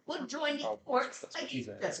men will join the orcs against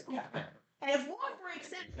us. And if war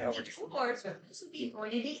breaks out, the orcs will also be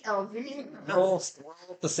joining the elves. We're all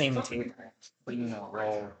at the same table, but we're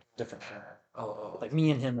all different. Oh. Like me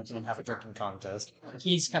and him are gonna have a drinking contest.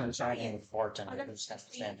 He's kind of chatting with the bartender who's kind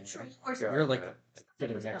of standing there. You're like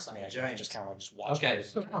sitting next to me. I just kind of just watch. Okay.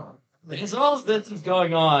 As all of this is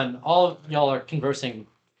going on, all of y'all are conversing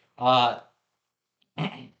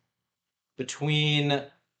between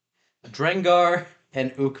Drengar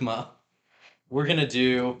and Ukma. We're gonna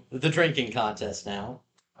do the drinking contest now.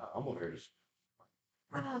 I'm over here just.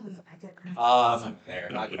 There.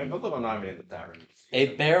 I look like I'm not even in the tavern.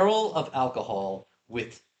 A barrel of alcohol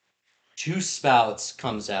with 2 spouts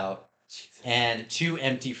comes out and 2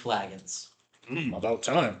 empty flagons. About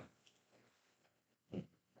time.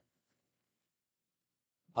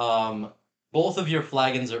 Both of your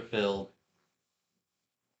flagons are filled,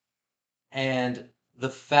 and the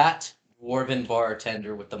fat dwarven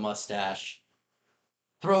bartender with the mustache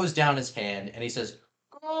throws down his hand and he says,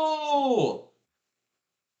 "Go!"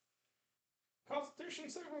 Constitution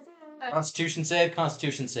saving throw. Constitution save,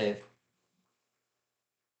 Constitution save.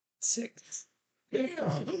 6.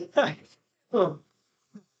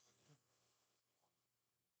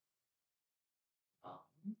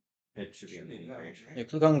 It should be in the information. You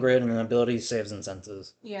click on grid and then ability saves and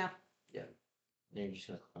senses. Yeah. Then you're just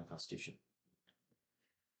gonna click on Constitution.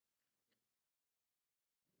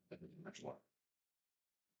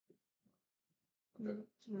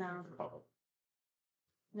 No.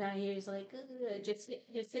 No, he was like, just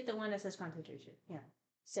hit the one that says concentration. Yeah.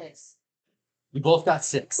 6. You both got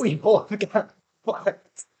 6. We both got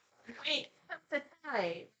fucked. Wait, that's the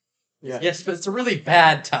tie. Yeah. Yes, but it's a really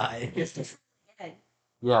bad tie. Again.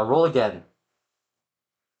 Yeah, roll again.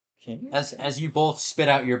 Okay. As you both spit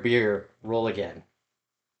out your beer, roll again.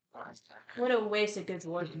 What a waste of good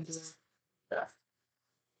work.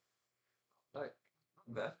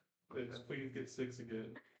 Beth. Please get 6 again.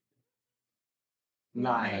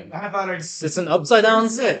 9. I thought it's an upside down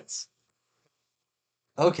 6.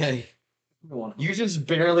 Okay. You just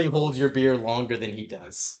barely hold your beer longer than he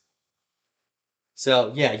does.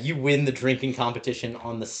 So yeah, you win the drinking competition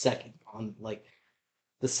on the second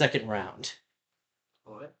round.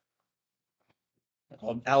 What?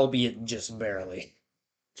 Albeit just barely.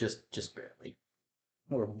 Just barely.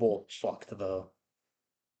 We're both fucked though.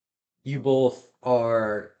 You both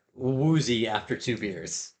are woozy after 2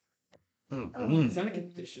 beers. Is that a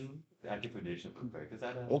condition? Active condition. Is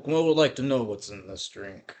that a? Okuma would like to know what's in this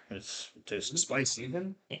drink. It tastes spicy.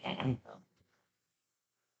 Season?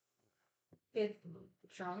 It's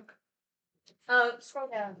drunk. Scroll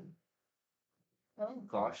down. Oh,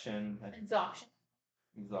 Exhaustion. exhaustion.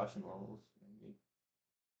 Exhaustion levels. Maybe.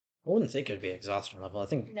 I wouldn't think it'd be exhaustion level. I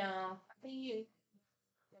think No, I think you.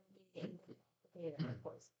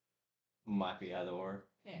 Might be either or.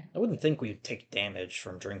 Yeah. I wouldn't think we'd take damage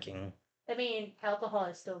from drinking. I mean, alcohol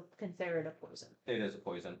is still considered a poison. It is a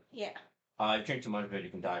poison. Yeah. You drink too much of it, you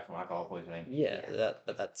can die from alcohol poisoning. Yeah,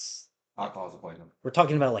 that's. Alcohol is a poison. We're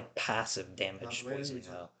talking about like passive damage poisoning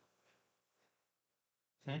though.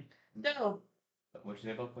 No. What'd you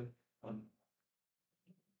say about poison? Okay.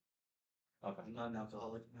 I'm not an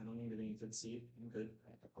alcoholic. I don't need anything to see. I'm good.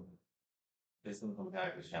 This is the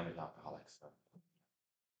guy whose family's alcoholic, so.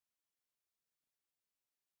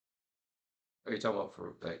 Are you talking about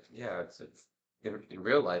for like? Yeah, it's in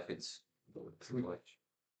real life. It's too much.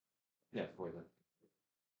 Yeah, poison.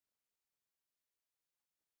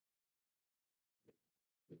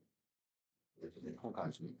 Oh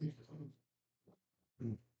gosh.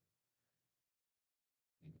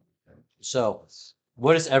 So,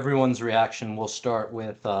 what is everyone's reaction? We'll start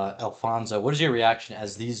with Alfonso. What is your reaction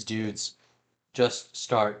as these dudes just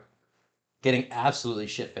start getting absolutely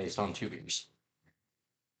shit-faced on 2 beers?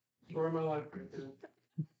 Story of my life right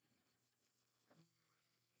there.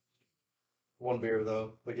 1 beer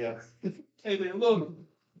though, but yeah. Hey man, look.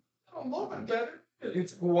 I'm a little bit better.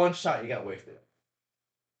 It's 1 shot, you got wasted.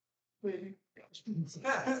 Maybe.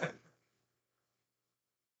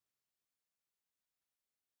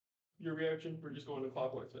 Your reaction? We're just going to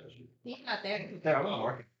clockwise fashion. You're not there. Yeah, I'm not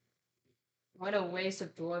working. What a waste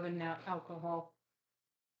of dwarven alcohol.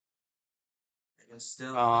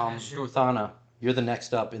 Still, Uthana, you're the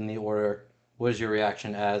next up in the order. What is your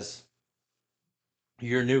reaction as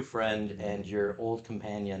your new friend and your old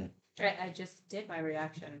companion, I just did my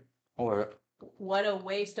reaction. or What a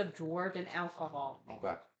waste of dwarven alcohol.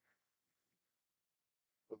 okay.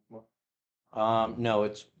 No,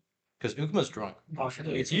 it's because Ukuma's drunk.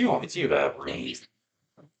 It's you. It's you.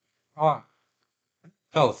 Ah,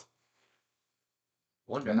 both.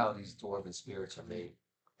 Wonder how these dwarven spirits are made.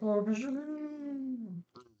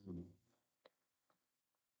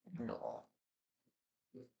 No.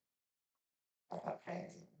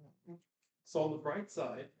 So on the bright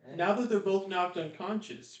side, now that they're both knocked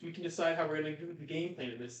unconscious, we can decide how we're going to do the game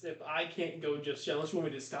plan of this. If I can't go just unless you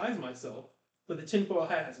want me to disguise myself, but the tinfoil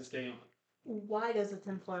hat has to stay on. Why does the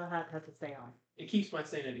tinfoil hat have to stay on? It keeps my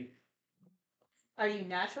sanity. Are you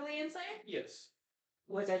naturally insane? Yes.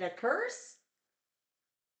 Was it a curse?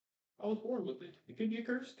 I was born with it. It could be a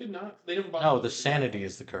curse, could not. They never bothered No, me. the sanity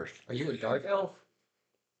is the curse. Are you a dark elf?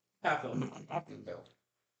 Half elf.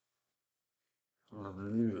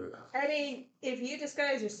 I mean, if you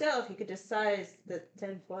disguise yourself, you could disguise the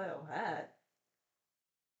tinfoil hat.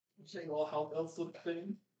 I'm saying all half elves look the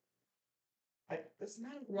same. That's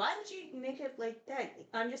not. Why did you make it like that?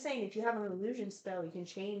 I'm just saying, if you have an illusion spell, you can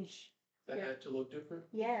change. That Yeah. had to look different.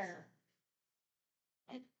 Yeah.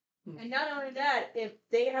 And not only that, if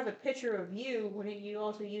they have a picture of you, wouldn't you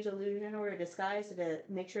also use illusion or a disguise to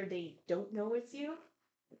make sure they don't know it's you?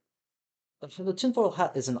 So the tinfoil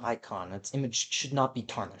hat is an icon. Its image should not be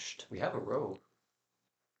tarnished. We have a robe.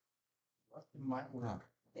 It might work.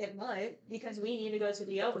 It might, because we need to go to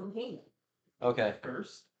the Elven Kingdom. Okay.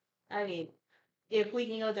 First. I mean, if we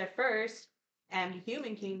can go there first, and the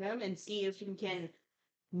Human Kingdom, and see if we can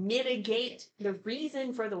mitigate the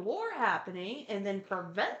reason for the war happening, and then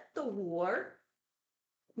prevent the war,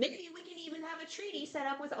 maybe we can even have a treaty set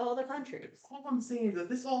up with all the countries. All I'm saying is that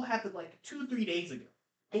this all happened like 2-3 days ago.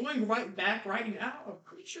 Going right back right now, I'm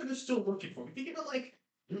pretty sure they're still looking for me. Think about like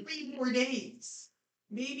 3 more days.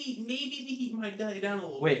 Maybe the heat might die down a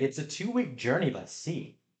little Wait, bit. it's a 2-week journey by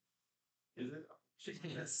sea. Is it?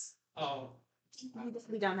 Yes. Oh,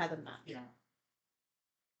 We don't have the map. yeah.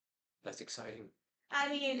 That's exciting. I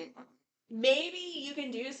mean, maybe you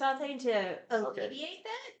can do something to alleviate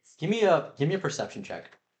that. Give me a perception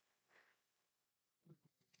check.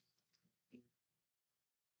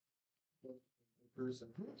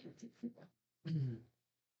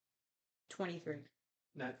 23.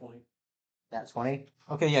 Not 20. That's 20.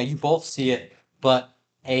 Okay, yeah, you both see it, but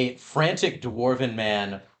a frantic dwarven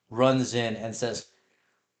man runs in and says,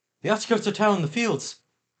 "The outskirts of town in the fields.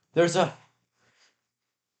 There's a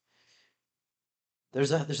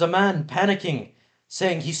there's a man panicking,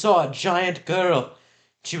 saying he saw a giant girl.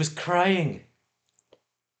 She was crying.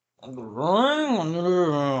 Giant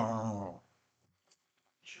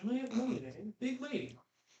lady, eh? Big lady.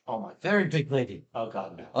 Oh my, very big lady. Oh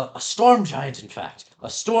God, no. A storm giant, in fact. A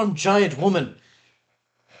storm giant woman.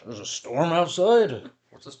 There's a storm outside.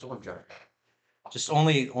 What's a storm giant? Just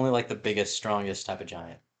only like the biggest, strongest type of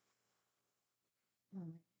giant.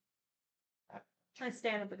 I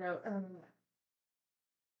stand up and go,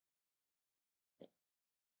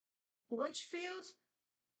 which field?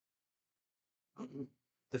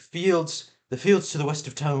 The fields to the west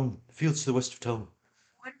of town. The fields to the west of town.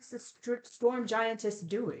 What is the storm giantess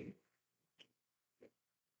doing?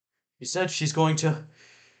 He said she's going to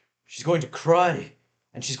cry,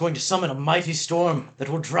 and she's going to summon a mighty storm that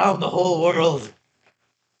will drown the whole world.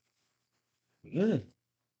 Good.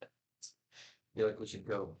 feel like we should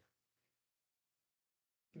go.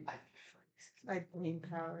 My brain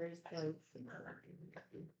powers.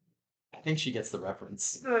 I think she gets the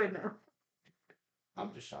reference. Oh no.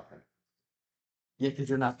 I'm just shocking. Yeah, because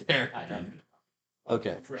you're not there. I know.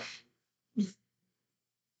 Okay.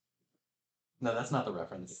 No, that's not the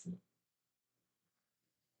reference.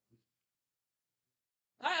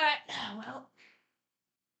 Alright, well.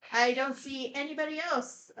 I don't see anybody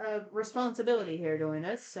else of responsibility here doing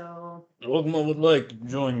this, so. Ogma would like to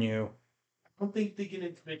join you. I don't think they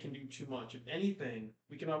can do too much. If anything,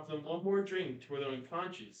 we can offer them one more drink to where they're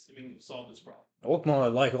unconscious and we can solve this problem. Ogma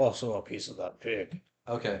would like also a piece of that pig.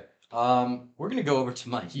 Okay. We're gonna go over to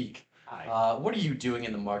Mahik. Hi. What are you doing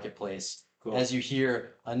in the marketplace Cool. as you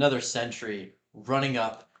hear another sentry running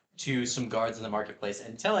up to some guards in the marketplace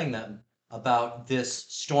and telling them about this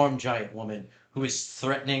storm giant woman who is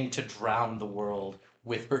threatening to drown the world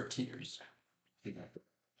with her tears?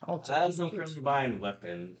 As I'm currently buying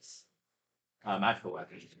weapons, actual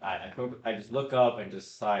weapons, I just look up and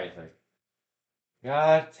just sigh. It's like,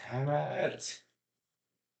 God damn it!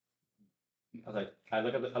 I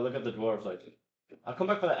look at the dwarves like, I'll come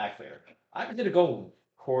back for that axe later. I'm gonna go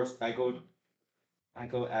horse. I go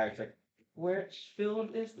axe like, which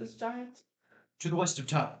field is this giant? To the west of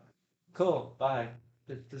town. Cool. Bye.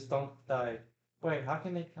 Just don't die. Wait, how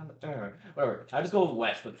can they come? Whatever. I just go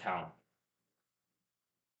west of town.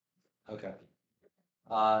 Okay.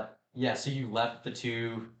 Yeah, so you left the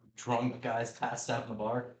two drunk guys passed out in the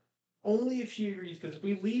bar? Only if she agrees, because if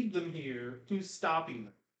we leave them here, who's stopping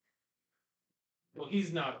them? Well,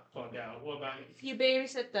 he's not fucked out. What about If you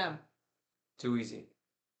babysit them. Too easy.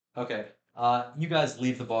 Okay. You guys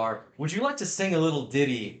leave the bar. Would you like to sing a little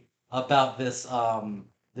ditty about this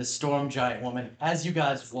storm giant woman as you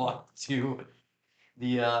guys walk to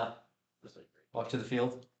the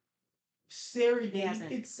field? serenade?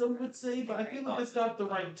 hasn't. It's some would say, but I feel like it's not the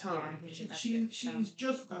right time. She's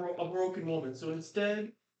just a broken woman. So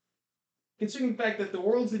instead, considering the fact that the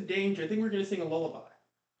world's in danger, I think we're gonna sing a lullaby.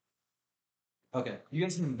 Okay. You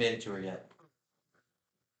guys haven't made it to her yet.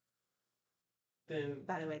 Then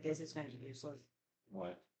By the way, this is going to be useless.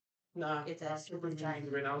 What? nah, It's I'm a still super bringing giant.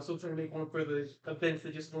 it right now. I'm still trying to make one for the events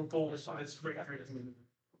that just unfold as spring.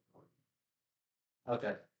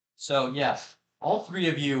 Okay. So yeah, all three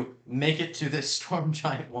of you make it to this storm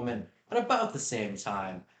giant woman at about the same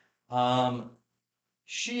time.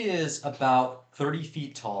 She is about 30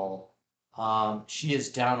 feet tall. She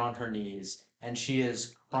is down on her knees and she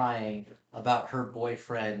is crying about her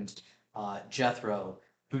boyfriend, Jethro,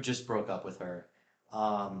 who just broke up with her.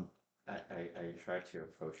 I try to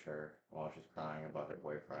approach her while she's crying about her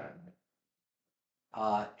boyfriend.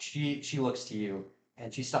 She looks to you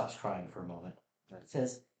and she stops crying for a moment. And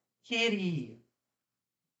says, "Kitty."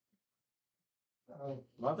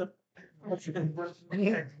 Mother. You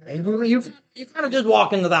kind of just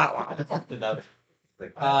walk into that one.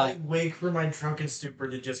 I wait for my drunken stupor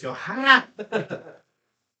to just go, ha!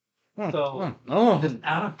 So Oh.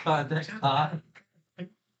 Out of context,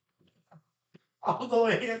 All the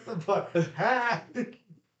way at the bar. Ha!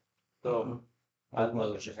 So I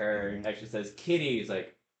look at her and actually says, "Kitty." Is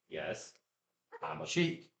like, Yes.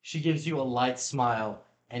 She gives you a light smile,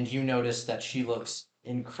 and you notice that she looks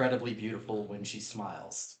incredibly beautiful when she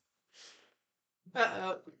smiles.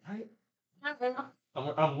 Uh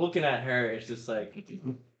I'm looking at her. It's just like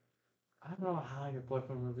I don't know how your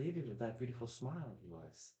boyfriend would leave you with that beautiful smile he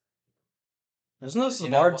was. Isn't this You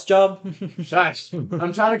the know bard's job? Shush!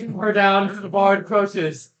 I'm trying to keep her down as the bard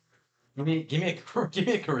approaches. Give me give me a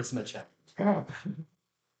charisma check.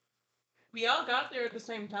 We all got there at the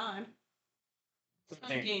same time.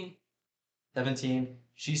 17. 17.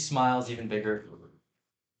 She smiles even bigger.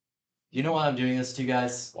 You know why I'm doing this to you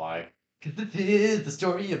guys? Why? Because this is the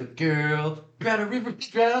story of a girl who got a river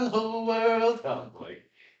to drown the whole world. Oh boy.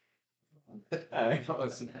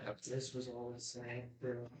 This was all the same.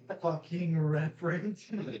 Fucking reference.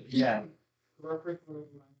 Yeah.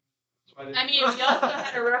 I mean, we also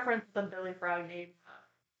had a reference to the Billy Frog name.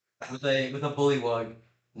 With a bullywug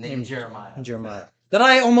named Jeremiah. Jeremiah. That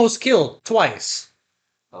I almost killed twice.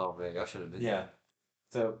 Oh man, I should have been. Yeah.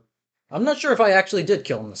 So I'm not sure if I actually did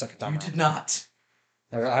kill him the second time. You did not.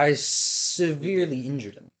 I severely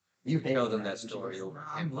injured him. You Tell them that story over.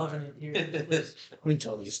 I'm loving it here. We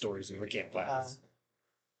tell these stories over campfires.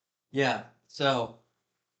 Yeah. So,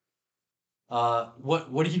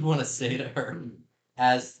 what do you want to say to her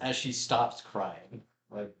as she stops crying?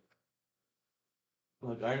 like,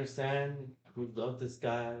 look, I understand we love this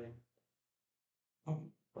guy,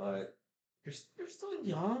 but you're still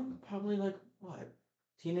young. Probably like what,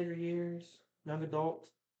 teenager years, young adult.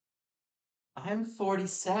 I'm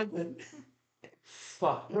 47.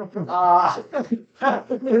 Fuck.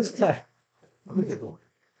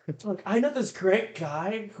 Look, I know this great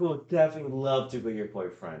guy who will definitely love to be your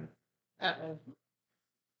boyfriend. Uh-oh.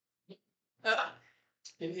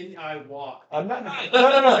 And I walk. I'm not. No.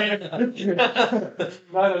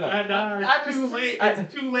 Too late.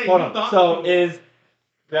 It's too late. Hold You on. thought So so. is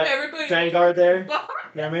that Everybody. Vanguard there? You know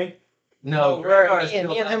what I mean? No, No, Gregor is me and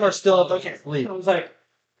still him are still falling okay. asleep. I was like,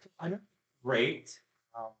 I know. Great.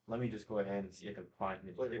 Let me just go ahead and see if I can find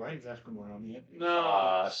it. Why is that more on the end?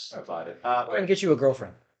 No. Sorry about it. I'm gonna get you a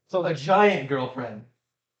girlfriend. So a giant girlfriend.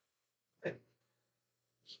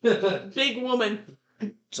 Big woman.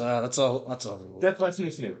 That's a That's my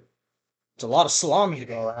Snoop. it's a lot of salami to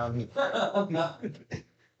go around.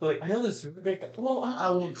 So like, I know this super great guy. Well, I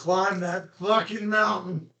will climb that fucking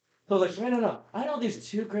mountain. so like, no. I know these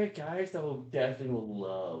two great guys that will definitely will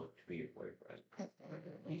love to be your boyfriend.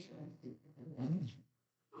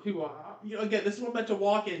 Again, this is what I'm about to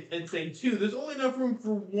walk in and say two. There's only enough room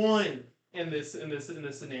for one in this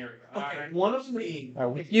scenario. Okay, Alright? one of me.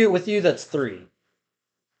 With you, that's 3.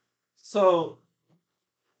 So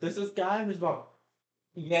there's this guy who's about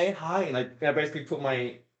yay high, and I basically put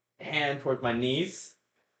my hand towards my knees,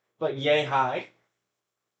 but yay high.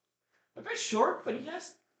 A bit short, but he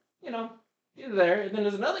has, he's there. And then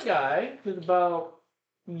there's another guy who's about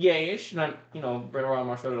yayish, not right around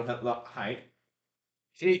my shoulder height.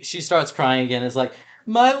 She starts crying again. It's like,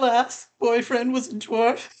 my last boyfriend was a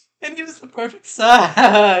dwarf, and he was the perfect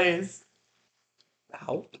size.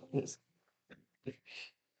 Ow.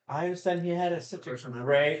 I understand he had such a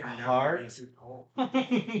great heart.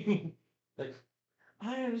 Like,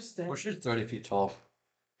 I understand. Well, she's 30 feet tall.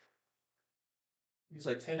 He's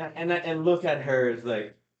like, and look at her, it's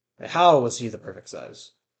like, How was he the perfect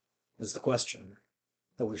size? Is the question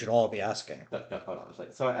that we should all be asking. no, hold on. It's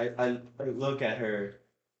like, so I look at her,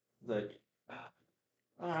 like,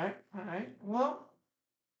 all right. Well,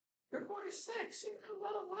 you're 46. You have a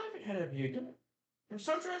lot of life ahead of you. You're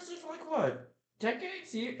so dressed for like what?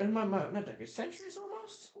 Decades? Not decades, centuries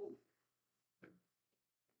almost.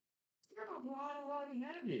 You have a lot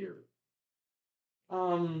ahead of you.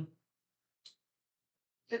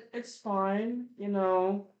 It's fine. You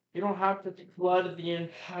don't have to flood the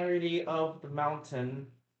entirety of the mountain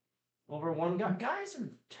over one guy. Guys are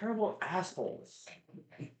terrible assholes.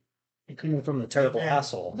 Coming from the terrible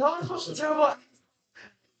asshole. No, I'm supposed to terrible.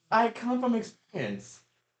 I come from experience.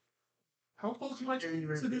 How close am I to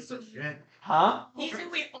this? Huh? He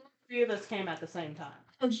said we all 3 of us came at the same time.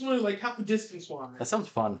 I'm just wondering, like, how distance wise. That sounds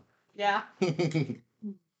fun. Yeah.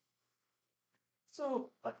 So,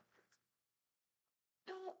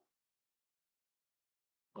 don't.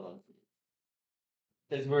 Hold on.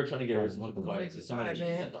 As we're trying to get our one quiet, so somebody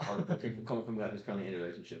at the heart coming from a guy who's currently in a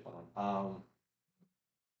relationship.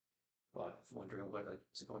 But Wondering what a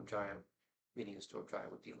storm giant meeting a storm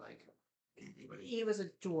giant would be like. He was a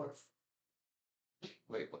dwarf.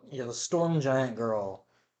 Wait, what? Yeah, the storm giant girl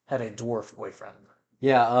had a dwarf boyfriend.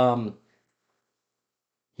 Yeah,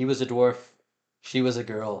 he was a dwarf. She was a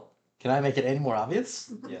girl. Can I make it any more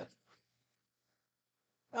obvious? yeah,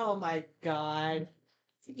 Oh my god.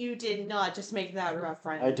 You did not just make that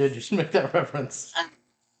reference. I did just make that reference.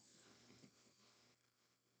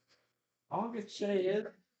 All I can say is,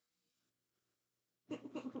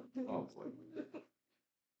 oh boy.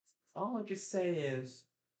 All I can say is,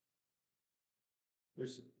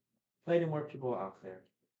 there's plenty more people out there.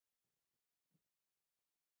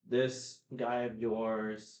 This guy of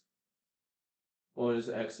yours, or this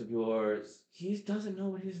ex of yours, he doesn't know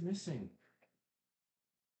what he's missing.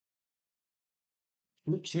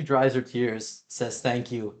 She dries her tears, says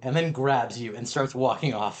thank you, and then grabs you and starts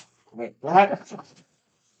walking off. Excuse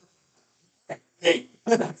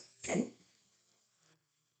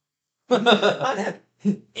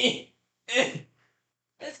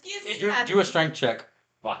me, Do a strength check.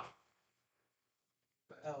 Fuck.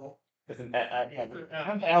 L. That's an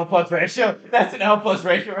L plus ratio. That's an L plus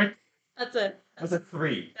ratio. Right? That's a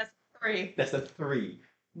 3. that's 3. That's a 3.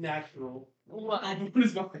 Natural. What? What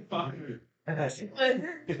is my fuck?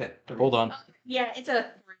 Hold on. Yeah, it's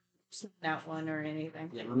a 3. It's not one or anything.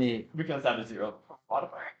 Yeah, let me Becomes down to 0.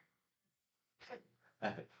 Modifier. I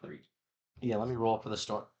have a 3. let me roll for the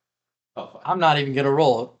storm. Oh fuck. I'm not even gonna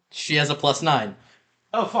roll. She has a +9.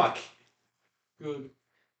 Oh fuck. Good.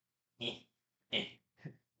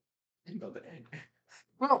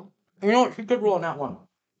 Well, you know what? She could roll on that one.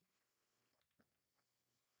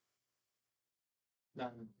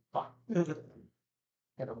 Fuck.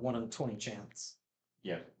 Got a 1 in 20 chance.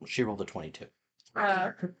 Yeah. She rolled a 22.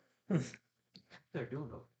 They're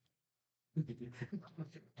doing it.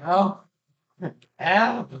 Oh.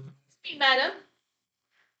 Ow. Hey, madam.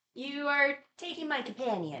 You are taking my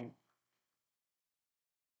companion.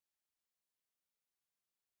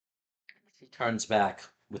 She turns back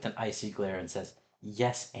with an icy glare and says,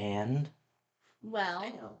 "Yes, and?"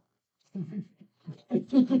 Well,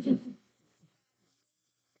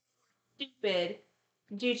 stupid.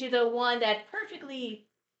 Due to the one that perfectly,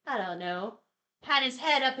 I don't know, had his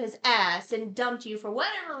head up his ass and dumped you for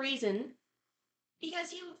whatever reason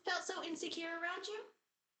because you felt so insecure around you?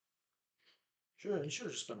 Sure, you should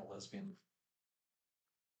have just been a lesbian.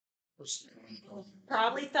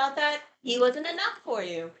 Probably thought that he wasn't enough for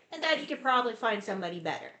you and that you could probably find somebody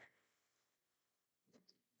better.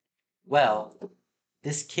 Well,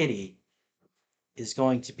 this kitty is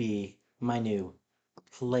going to be my new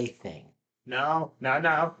plaything. No. You're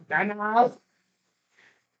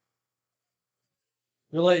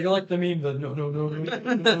like the meme. The no.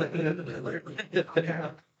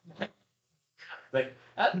 Like,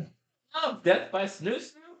 oh, death by snoo.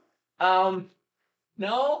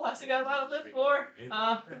 No, I still got a lot to live for.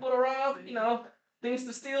 People to rob, things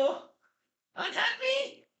to steal.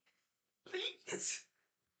 Unhappy? Please.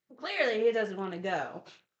 Clearly, he doesn't want to go.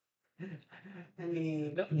 I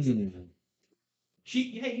mean,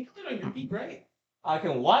 Hey, you can land on your feet, right? I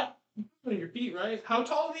can what? On your feet, right? How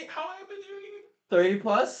tall how high up is you? 30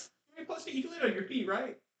 plus? 30 plus feet. You can land on your feet,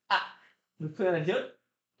 right? You plan to do it?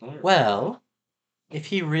 Well, if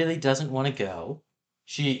he really doesn't want to go,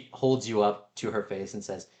 she holds you up to her face and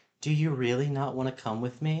says, "Do you really not want to come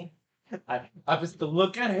with me?" I just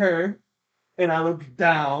look at her, and I look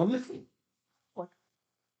down.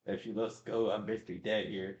 If she lets go, I'm basically dead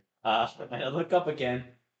here. And I look up again.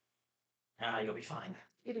 You'll be fine.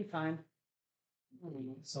 You'll be fine.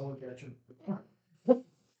 Someone catch him. I'm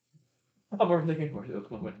more looking forward to it.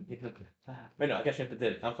 Come on, wait, no, I got changed to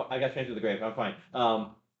dead. I got changed to the grave. I'm fine.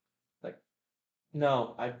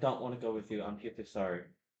 No, I don't want to go with you. I'm deeply sorry.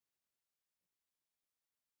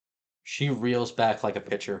 She reels back like a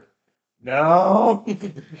pitcher. No,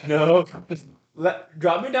 no.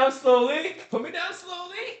 Drop me down slowly. Put me down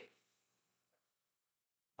slowly.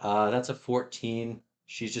 That's a 14.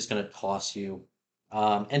 She's just going to toss you.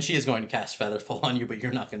 And she is going to cast Featherfall on you, but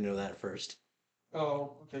you're not going to know that at first.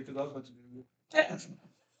 Oh, okay, because I was about to do it.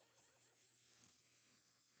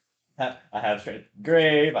 I have strength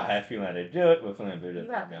grave. I have feeling to do it. With feeling to do it.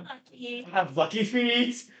 You have lucky. I have lucky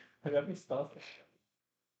feet. I got me spells.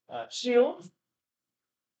 Shield.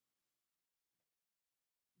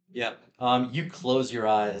 Yeah. You close your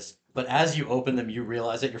eyes, but as you open them, you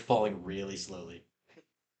realize that you're falling really slowly.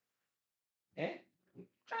 Hey.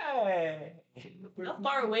 How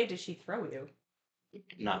far away does she throw you?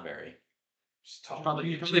 Not very. Just talk.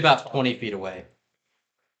 Probably about 20 feet away.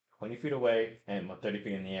 20 feet away and 30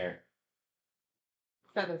 feet in the air.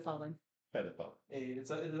 Feather falling. Feather fall. Hey,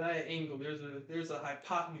 it's at that angle. There's a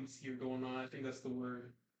hypotenuse here going on. I think that's the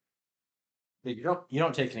word. You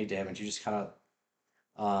don't take any damage. You just kind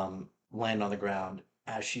of land on the ground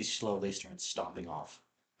as she slowly starts stomping off.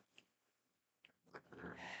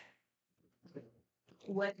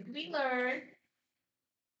 What did we learn?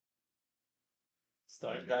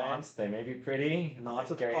 Stone giants, they may be pretty, not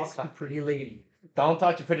scary. pretty lady. Don't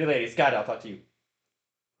talk to pretty ladies. Scott, I'll talk to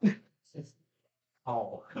you.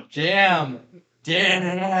 Oh, damn.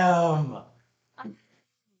 Damn.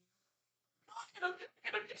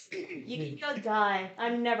 You can go die.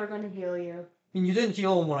 I'm never going to heal you. I mean, you didn't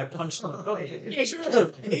heal him when I punched him. Yeah, sure.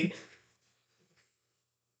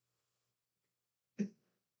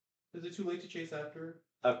 Is it too late to chase after?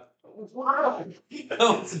 No,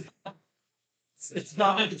 it's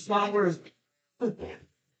not. It's not worth.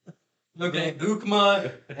 Okay,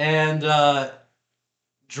 Ukma and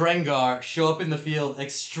Drengar show up in the field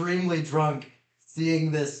extremely drunk,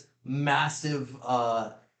 seeing this massive,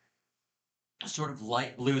 sort of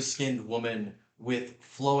light blue skinned woman with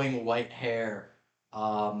flowing white hair,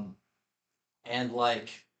 and like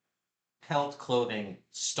pelt clothing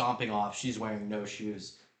stomping off. She's wearing no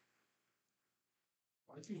shoes.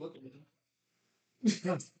 Why'd you look at me?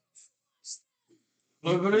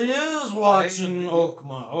 Nobody is watching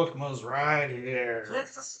Okma. Okma's right here.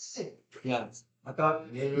 Yeah. I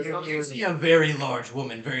thought You see a very large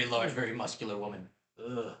woman, very large, very muscular woman.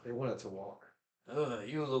 Ugh, They wanted to walk.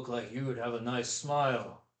 you look like you would have a nice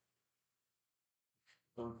smile.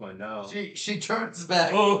 Okma, no. She turns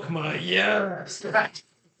back. Okma, yes.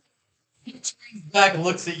 He turns back,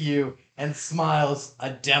 looks at you, and smiles a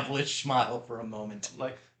devilish smile for a moment.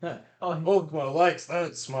 Like, Okma likes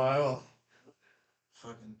that smile.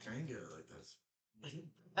 Fucking can't get it like this.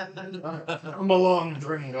 Come along,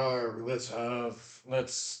 Dringar.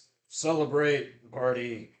 Let's celebrate,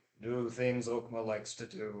 party, do things Okma likes to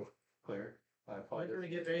do. Clear. I We're apologize. gonna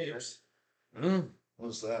get babes. Hmm?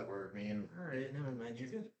 What's that word mean? Alright, never mind. You're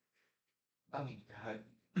good. Oh God.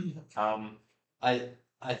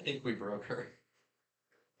 I think we broke her.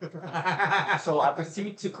 So I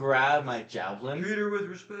proceed to grab my javelin Treat her with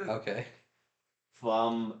respect. Okay.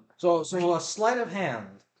 from. So a sleight of hand,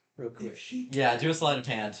 real quick. Yeah, do a sleight of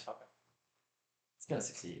hand. It's gonna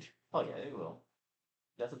succeed. Oh yeah, it will.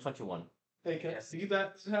 That's a 21. Hey, can I see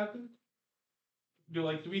that happen? Do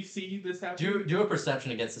we see this happen? Do a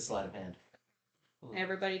perception against the sleight of hand.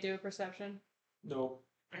 Everybody do a perception. No.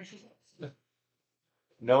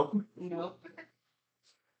 Nope. Nope.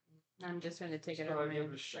 I'm just going to take it Try over to give it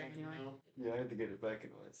my a shot, anyway. you know? Yeah, I had to get it back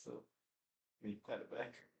anyway, so me cut it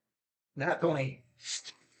back. Not 20.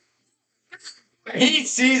 He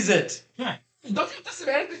sees it. Don't you have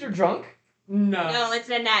disadvantage because you're drunk? No. No, it's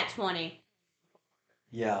a nat 20.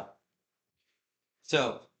 Yeah.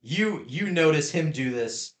 So you notice him do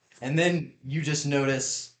this, and then you just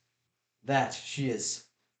notice that she is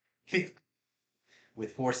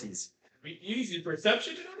with horses. Easy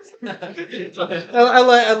perception to notice?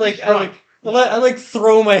 I like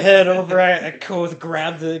throw my head over at Koth,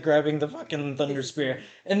 grabbing the fucking thunder spear,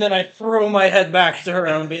 and then I throw my head back to her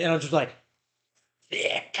and I'm just like,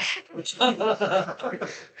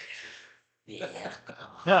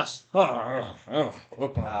 yes. Okma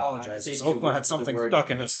apologizes. Okma had something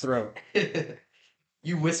stuck in his throat.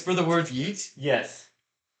 You whisper the word yeet? Yes.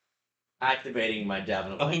 Activating my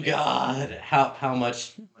javelin. of Oh lightning. god. How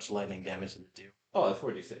much lightning damage did it do? Oh, that's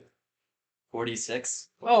 46. 46?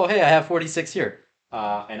 Oh hey, I have 46 here.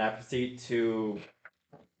 And I proceed to.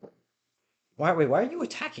 Why are you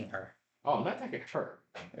attacking her? Oh, I'm not attacking her.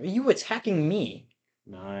 Are you attacking me?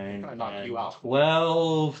 9. I knocked you out.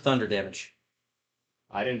 12 thunder damage.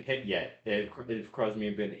 I didn't hit yet. It caused me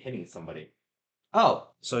a bit hitting somebody. Oh,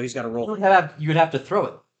 So he's got to you roll. would have to throw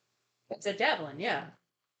it. It's a javelin, yeah.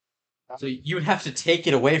 So you would have to take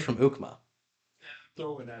it away from Ukma.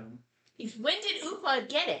 Throw it at him. When did Upa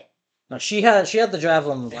get it? No, she had the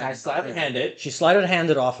javelin. And I sleight of hand it. She sleight of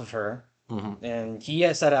handed off of her, Mm-hmm. and he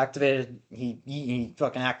has said activated. He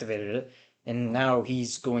fucking activated it, and now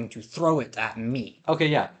he's going to throw it at me. Okay,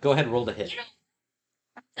 yeah. Go ahead, roll the hit.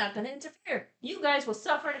 I'm not going to interfere. You guys will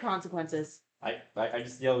suffer the consequences. I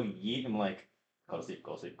just yell yeet. I'm like, go to sleep,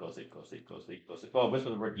 go to sleep, go to sleep, go to sleep, go to sleep, go to sleep. Oh, I whisper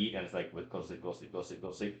the word yeet, and it's like, with go to sleep, go to sleep, go to sleep, go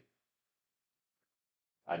to sleep.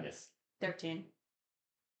 I miss. 13.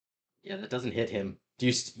 Yeah, that doesn't hit him.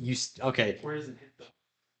 Okay. Where does it hit though?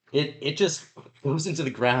 It just goes into the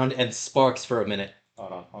ground and sparks for a minute.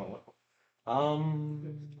 Hold on.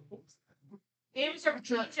 It was a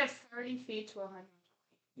range of 30 feet to 100.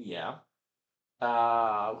 Yeah.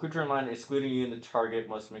 Creature in line excluding you and the target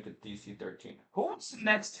must make a DC 13. Who's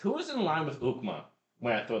next? Who is in line with Ukma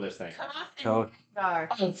when I throw this thing? Cut off and Oh. Gar.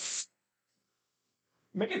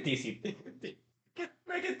 Make a DC.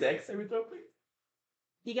 Make a dex every throw, please.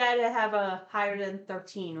 You gotta have a higher than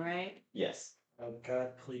 13, right? Yes. Oh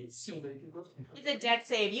God, please. It's a dex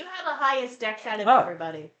save. You have the highest dex out of Oh.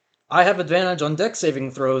 everybody. I have advantage on dex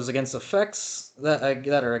saving throws against effects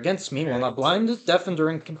that are against me while not blinded, deafened, or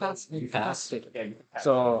incapacitated. Yeah,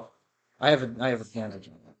 So I have advantage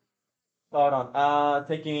on that. hold on.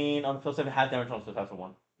 Taking on +7 half damage on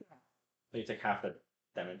 +1. So you take half the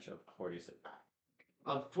damage of 46.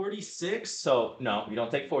 46. So no, you don't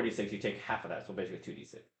take 46. You take half of that. So basically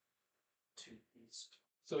 2d6.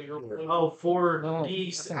 So you're Oh, 4d.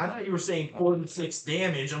 No, I thought you were saying 46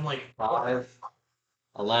 damage. I'm like, 5,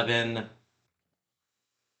 11.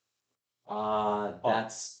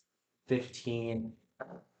 That's 15.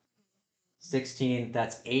 16.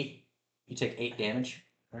 That's 8. You take 8 damage.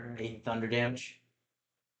 8 thunder damage.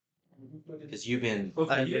 Because you've been.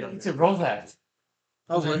 Okay, you need to roll that.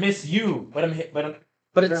 Oh, I miss you, but I'm.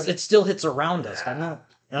 but it still hits around us.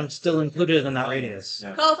 I'm still included in that radius.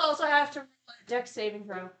 Yeah. Both also have to roll a dex saving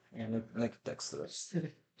throw. And make dex throws.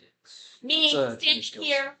 Me, It's, stand skills.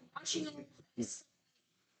 here, watching them.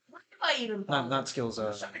 Why do I even bother? Not skills.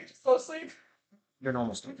 Go sleep. Your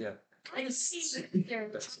normal stuff. Yeah. I see there.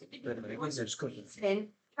 They're just cooking. Then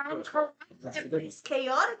turn corrupt, it's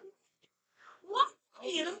chaotic. What are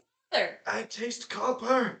you there? I taste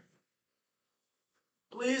copper.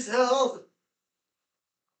 Please help.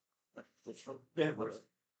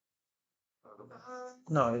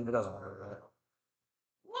 No, it doesn't.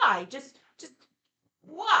 Why? Just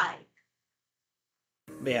why?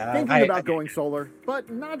 Yeah, Thinking about going solar, but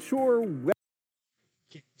not sure when.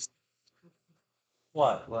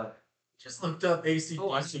 What? Just looked up AC.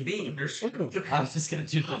 Oh, I see B. I was just gonna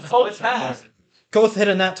do that. Oh, it's fast. Koth hit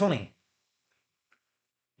a nat 20.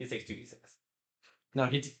 He takes 2d6. No,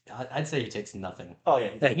 I'd say he takes nothing. Oh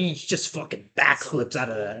yeah. Yeah, he just fucking backflips out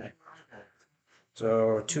of that.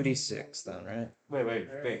 So 2d6 then, right?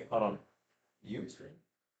 Wait. Hold on. You?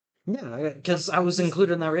 Yeah, because I was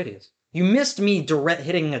included in that radius. You missed me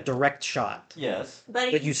hitting a direct shot, Yes.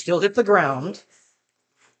 but you still hit the ground,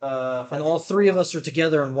 And and all three of us are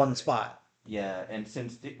together in one spot. Yeah, and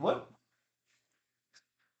since what?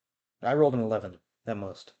 I rolled an 11 at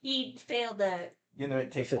most. He failed the. You know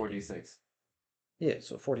it takes 4d6. Yeah,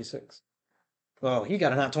 so 46. Well, he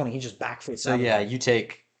got a nat 20. He just backflips. So out of yeah, it. you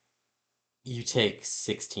take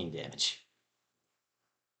 16 damage.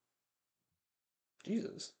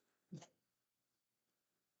 Jesus.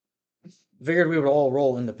 Figured we would all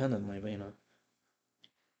roll independently, but you know.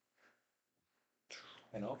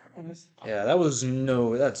 I know. Yeah,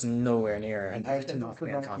 that's nowhere near. And enough I to can knock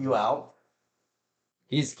me knock unconscious. you out.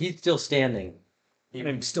 He's still standing.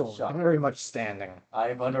 I'm still Shot. very much standing.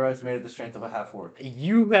 I've underestimated the strength of a half orc.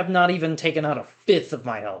 You have not even taken out a fifth of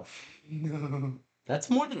my health. That's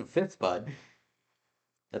more than a fifth, bud.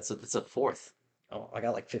 That's a fourth. Oh, I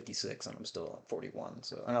got like 56 and I'm still at 41.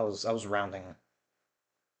 So and I was rounding.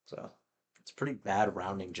 So It's a pretty bad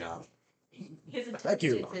rounding job. His Thank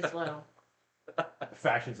you. intelligence is low.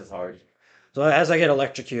 Fractions is hard. so as I get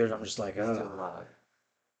electrocuted, I'm just like,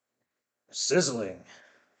 sizzling.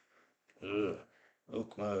 Ugh.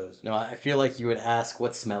 Oak muzz. No, I feel like you would ask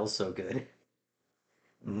what smells so good.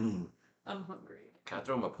 Mm. I'm hungry. Can I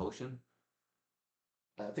throw him a potion?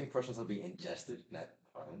 I think potions will be ingested, not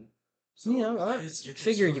harmed. You know, I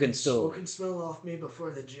figure you can still. Smoke and smell off me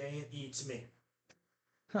before the giant eats me.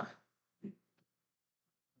 Huh.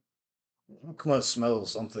 Oak muzz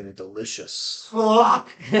smells something delicious. Fuck!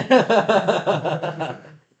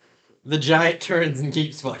 The giant turns and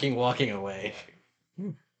keeps fucking walking away.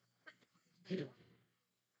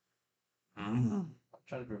 Mm.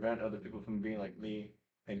 Trying to prevent other people from being like me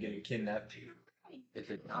and getting kidnapped.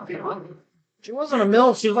 She wasn't a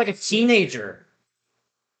MILF, she was like a teenager.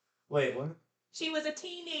 Wait, what? She was a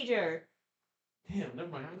teenager. Damn, never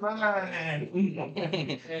mind.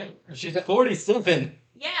 She's 47.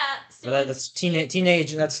 Yeah. So that's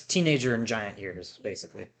teenager in giant years,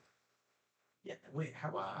 basically. Yeah, wait,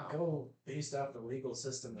 how Wow. about go based off the legal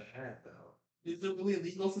system they had, though? Is there really a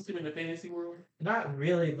legal system in the fantasy world? Not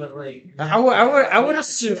really, but like. I would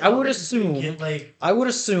assume Get, like,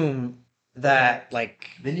 that like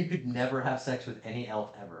Then you could never have sex with any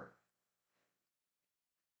elf ever.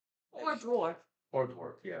 Or dwarf. Or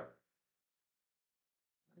dwarf, yeah.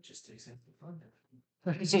 it just takes in the fun.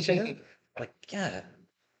 like yeah.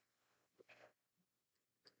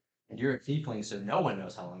 And you're a tiefling, so no one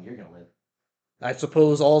knows how long you're gonna live. I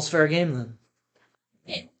suppose all's fair game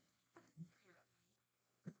then.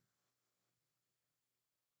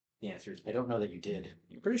 The answer is I don't know that you did.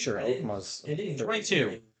 I'm pretty sure It- was It is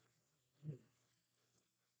 22.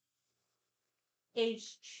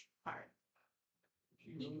 Age. Alright.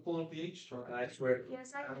 You pulling up the H chart. I swear,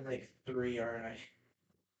 Yes, I'm like 3, aren't I?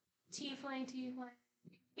 Tiefling.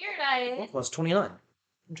 Here I am. plus 29.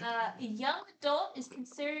 A young adult is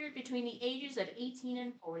considered between the ages of 18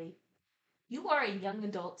 and 40. You are a young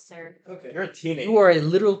adult, sir. Okay. You're a teenager. You are a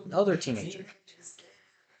little other teenager.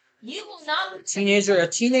 You will not be A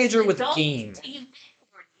teenager with adult game. until you hit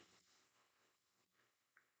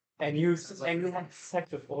 40. And you had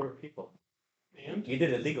sex with older people. And You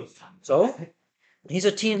did illegal stuff. So he's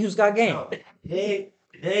a teen who's got game. No, they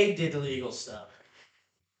did illegal stuff.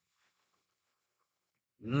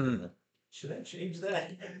 Mm. Should I change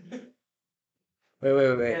that? Wait. No,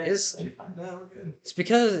 we're good. It's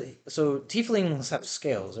because so tieflings have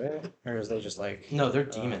scales, right? Or is they just like No, they're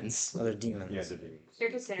demons. other demons? Yeah, they're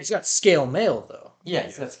You're considered. He's got scale mail though. Yeah,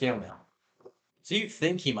 he's got scale mail. So you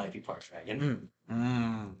think he might be part dragon?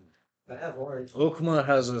 I have orange. Okma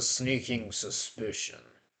has a sneaking suspicion.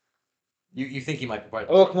 You think he might be part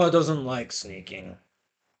Okma doesn't like sneaking.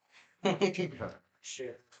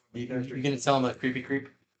 Shit. You gonna tell him a creepy creep?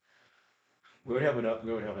 We would have enough.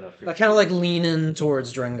 I kind of like lean in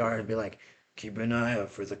towards Drengar and be like, keep an eye out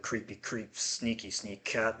for the creepy creep, sneaky sneak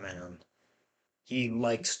cat man. He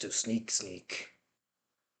likes to sneak.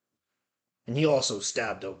 And he also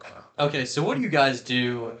stabbed Okma. Okay, so what do you guys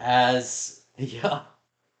do as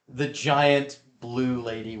the giant blue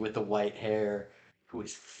lady with the white hair who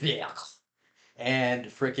is thick and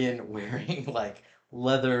freaking wearing like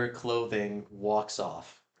leather clothing walks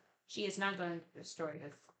off? She is not going to destroy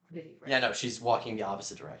this video, right? Yeah, no, she's walking the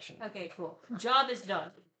opposite direction. Okay, cool. Job is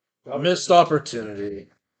done. A missed opportunity.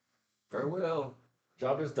 Farewell.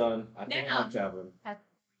 Job is done. I think Now. I'm javelin.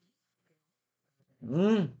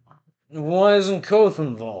 Why isn't Koth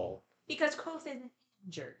involved? Because Koth is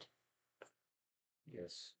injured.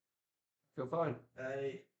 Yes. Feel fine.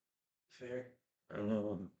 Fair. Hold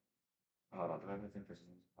on. Do I have anything for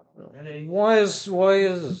Why is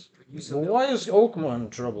Okma in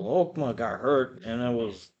trouble? Okma got hurt and it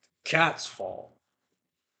was Cat's fault.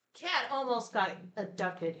 Cat almost got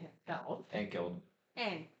abducted himself. And killed.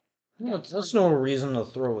 And That's no reason to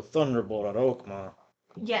throw a thunderbolt at Okma.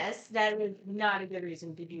 yes, that is not a good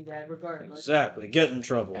reason to do that regardless. Exactly, get in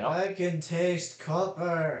trouble. I can taste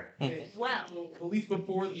copper. Well, at least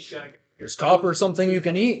before these guys. Is copper something you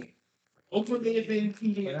can eat? Hopefully they have been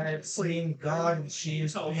feeding. But I have seen God and she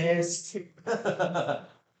is pissed.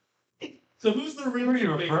 So who's the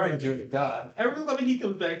real to, God? Every time he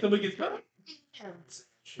comes back, somebody gets cut.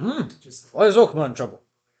 Just Why is Okma in trouble?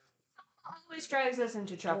 always drives us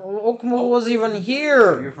into trouble. Okma was even Are you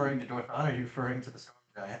here. referring to Dorthan? Or are you referring to the storm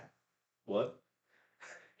giant? What?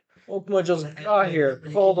 Okma just got here,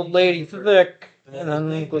 called a lady thick, and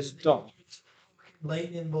then was dumb.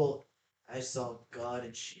 lightning bolt. I saw God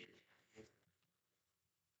and she.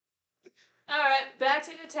 Alright, back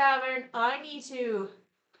to the tavern. I need to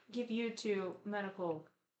give you two medical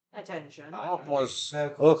attention.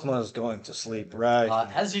 Okma's going to sleep, right?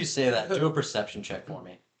 As you say that, do a perception check for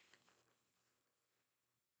me.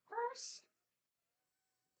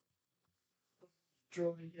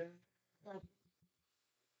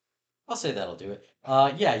 I'll say that'll do it.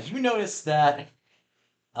 Yeah, you notice that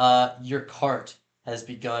your cart has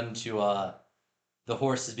begun to the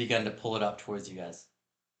horse has begun to pull it up towards you guys.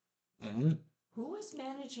 Who is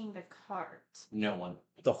managing the cart? No one.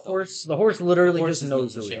 The horse literally Horse just is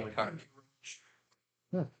knows who pushing we the cart.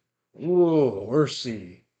 are. Ooh,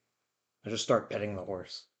 horsey. I just start petting the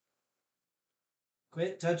horse.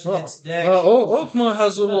 Quit touching its neck. Okma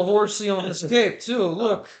has a little horsey on his cape too.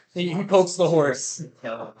 Look, He pokes the horse.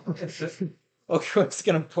 Okma's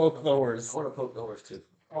gonna poke the horse. I want to poke the horse too.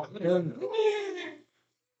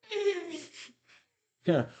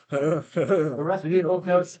 Yeah.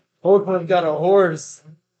 Okma's got a horse.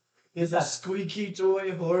 Is a squeaky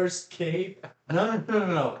toy horse cape.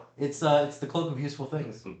 No. It's the cloak of useful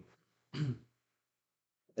things.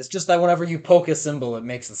 It's just that whenever you poke a symbol, it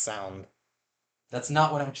makes a sound. That's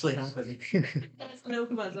not what actually happened. That's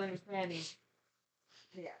Nokuma's understanding.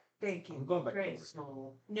 Yeah, thank you. I'm going back Great. to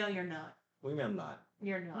No, you're not. What do you mean I'm not?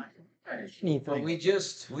 You're not. But we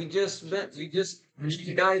just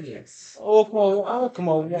guidance.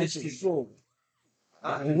 Okma wants a sword.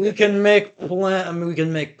 We can make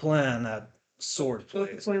plan at sword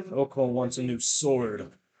place. Okma wants a new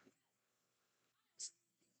sword.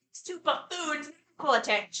 It's two buffoons. Call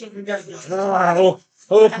attention.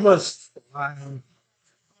 Okma's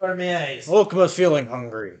For me eyes. Okma's feeling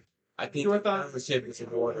hungry. I think membership is in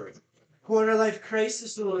order. Quarter life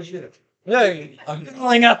crisis solution. Hey, I'm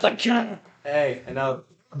yelling at the cat. Hey, I know.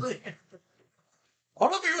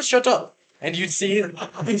 All of you shut up. And you see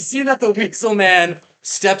that the Weasel Man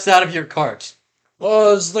steps out of your cart.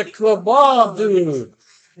 Oh, it's the kebab dude.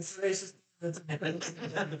 It's racist.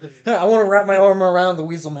 I want to wrap my arm around the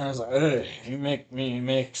weasel man. I was like, hey, you make me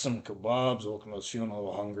make some kebabs. Okuma's feeling a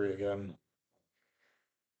little hungry again.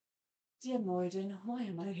 Dear Moiden, why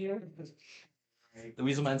am I here? The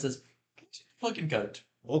weasel man says, "Fucking cart.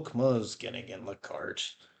 Okuma's getting in the cart.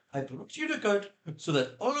 I brought you the cart so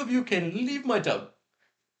that all of you can leave my town.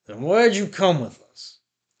 Then why'd you come with us?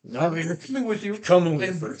 Now you're coming with you. Coming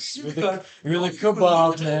with I'm us. bringing You're you the, cart. you're the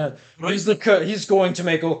kebab man. He's going to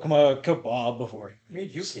make Okuma a kebab before he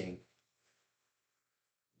Made you king.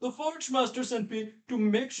 The forge master sent me to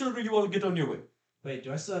make sure you all get on your way. Wait,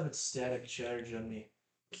 do I still have a static charge on me?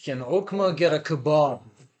 Can Okuma get a kebab?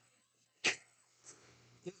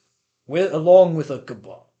 Along with a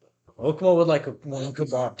kebab. Okuma would like one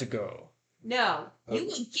kebab to go. No, you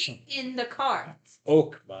will get in the cart.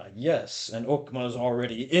 Okuma, yes, and Okuma's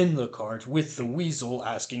already in the cart with the weasel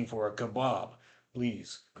asking for a kebab.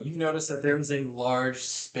 Please. You notice that there was a large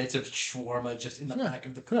spit of shawarma just in the back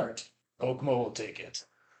of the cart. Okuma will take it.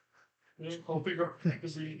 I'll figure out how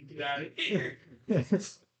to get out of here.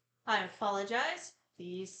 I apologize.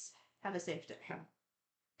 Please have a safe day.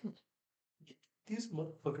 These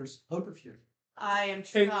motherfuckers out of here. I am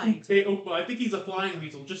Hey, trying. hey, Opa, I think he's a flying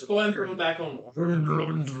weasel. Just go ahead and throw him back home.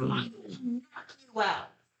 Well,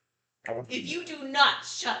 if you do not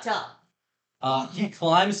shut up, He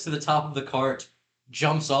climbs to the top of the cart,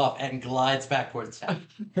 jumps off, and glides back towards town.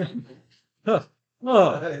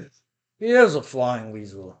 Oh, he is a flying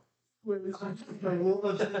weasel. the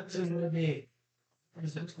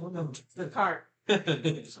cart.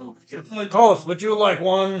 Koth, would you like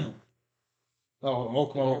one? Oh,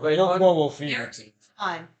 Okuma will feed it.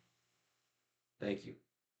 Fine. Thank you.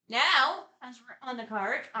 Now, as we're on the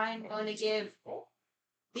cart, I'm going to give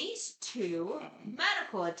these two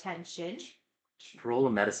medical attention. Roll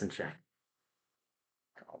a medicine check.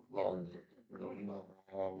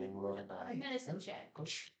 Medicine check.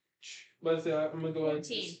 But I'm gonna go ahead.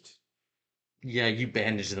 14. Yeah, you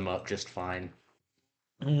bandage them up just fine.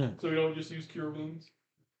 Mm. So we don't just use cure wounds.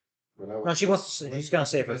 No, she's gonna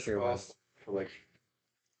save her cure wounds. For like,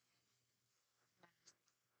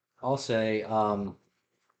 I'll say,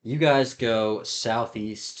 you guys go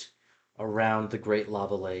southeast around the Great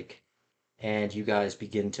Lava Lake, and you guys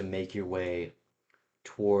begin to make your way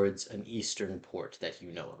towards an eastern port that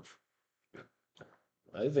you know of.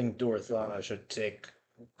 I think Dorothana should take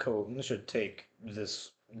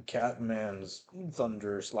this Catman's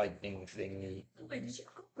thunderous lightning thingy. Wait, did you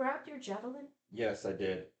go grab your javelin? Yes, I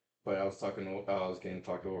did. But I was getting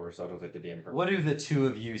talked over, so I don't think the damn purpose. What do the two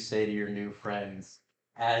of you say to your new friends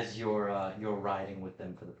as you're riding with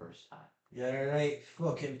them for the first time? You're a right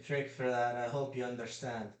fucking prick for that. I hope you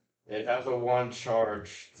understand. It has a one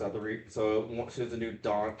charge, so as soon as the new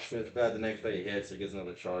dawn, the next day hits, it gets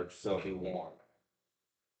another charge, so he won.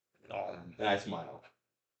 And I smile.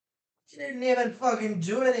 He didn't even fucking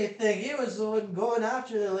do anything. He was the one going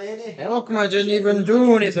after the lady. Okuma didn't even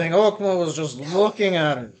do anything. Okuma was just looking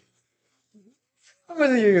at her.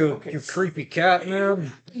 With you, you creepy cat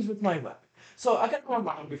man. With my weapon. So I got my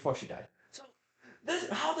mom before she died. So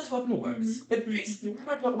how this weapon works? It basically,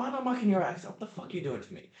 why am I mocking your accent? What the fuck are you doing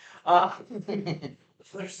to me?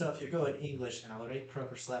 First off, you're going English, and I'll right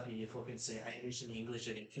proper slap you. You fucking say Irish and English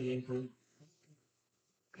and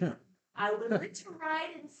I would like to ride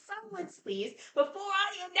in silence, please, before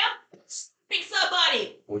I end up shooting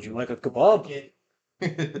somebody. Would you like a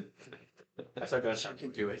kebab? I start doing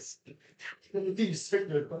something to it. For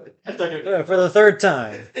the third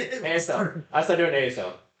time. ASL. I start doing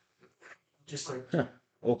ASL. just like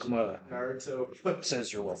Okuma Naruto.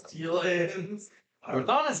 says you're welcome. Steel hands.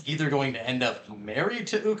 Arthana's either going to end up married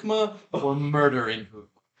to Ukma or murdering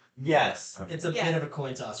Yes. It's a Yeah. bit of a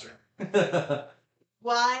coin toss, right? Ukma.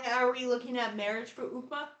 Why are we looking at marriage for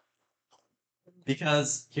Ukma?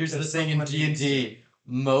 Because here's the Because thing in someone D&D,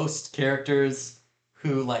 most characters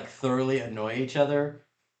who like thoroughly annoy each other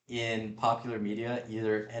in popular media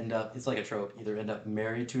either end up, it's like a trope, either end up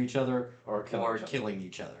married to each other or killing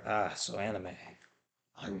each other. Ah, so anime.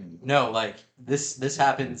 No, like this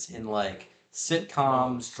happens in like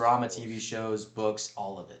sitcoms, drama TV shows, books,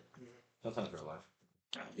 all of it. Sometimes real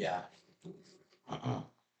life. Yeah.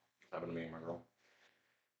 Happened to me and my girl.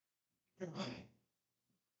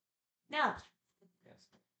 Now, Yes.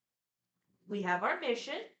 we have our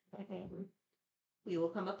mission. We will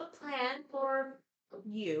come up with a plan for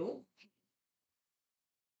you.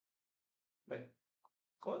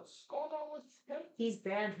 What's going on with him? He's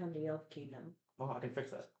banned from the Elf Kingdom. Oh, I can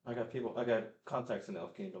fix that. I got contacts in the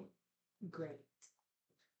Elf Kingdom. Great.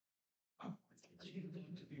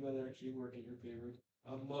 To be whether actually work in your favor.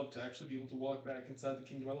 I'd love to actually be able to walk back inside the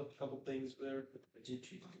kingdom. I left a couple things there.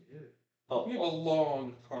 Oh, We have a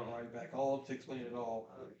long car ride back. I'll have to explain it all.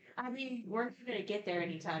 I mean, we're not gonna get there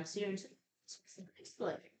anytime soon. So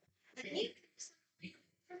explain. And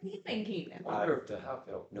you thinking? I wonder if the half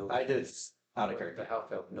elf knows. I did out of The character.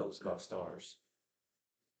 half elf knows about stars.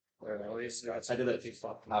 I did that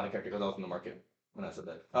out of character because I was in the market when I said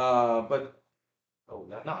that. But Oh,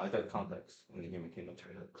 that. no, I said context when the human kingdom.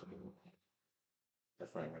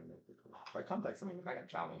 That's right. By context, I mean I got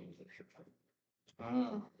challenged.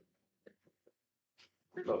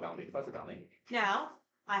 Low bounty. That's a bounty. Now,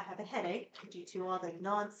 I have a headache due to all the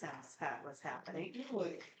nonsense that was happening.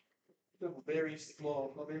 Like, a very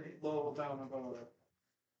low amount of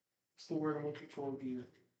what's the word I'm looking for here?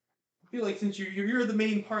 I feel like since you're the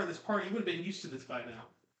main part of this party, you would have been used to this by now.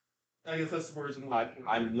 I guess that's the words I'm looking for.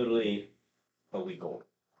 I'm literally illegal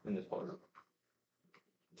in this part.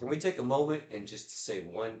 Can we take a moment and just say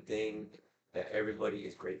one thing that everybody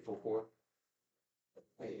is grateful for?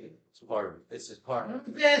 It's part of this is part of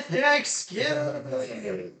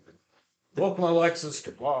Welcome, Alexis.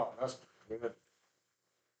 Wow, that's good.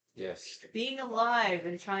 yes. Being alive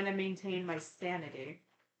and trying to maintain my sanity.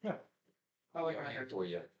 I like I'm my here for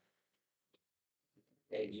you.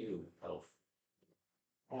 And you, elf.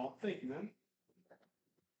 Oh, thank you, man.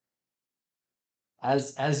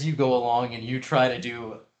 As you go along and you try to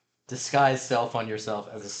do disguise self on yourself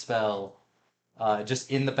as a spell,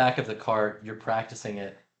 just in the back of the cart, you're practicing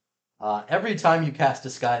it. Every time you cast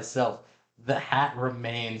disguise self, the hat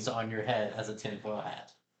remains on your head as a tinfoil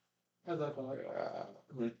hat. How's that feel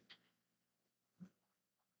like?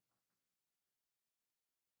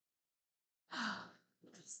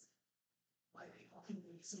 Why they often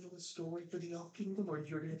listen to the story for the Elf Kingdom, or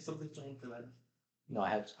you're gonna have something planned for them? No, I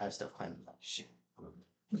have stuff planned. Shit.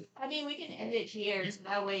 I mean, we can end it here, so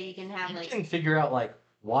that way you can have You like. can figure out like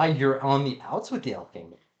why you're on the outs with the Elf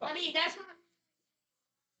Kingdom. I mean, that's what.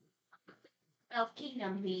 Elf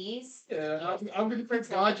Kingdom, please. Yeah, I'm gonna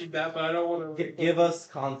dodging that, but I don't want to. Give us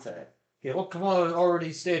context. Well, Kamala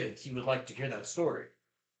already stated he would like to hear that story.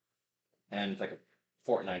 And it's like a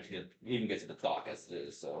fortnight to even get to the dock as it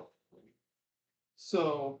is, so.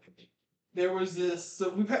 So there was this. So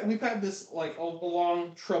we've had this like a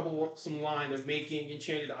long troublesome line of making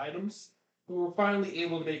enchanted items. We were finally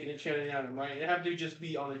able to make an enchanted item, right? It had to just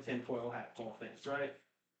be on a tinfoil hat, of all things, right?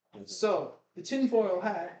 So the tinfoil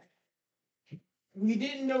hat, we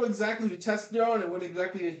didn't know exactly to test it on and what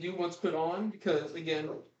exactly to do once put on because again,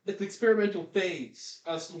 it's the experimental phase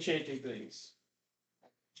us enchanting things.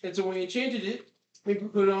 And so when we enchanted it, we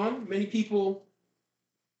put it on. Many people,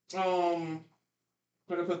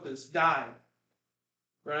 where to put this, died,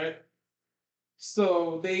 right?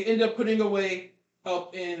 So they end up putting away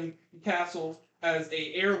up in the castle as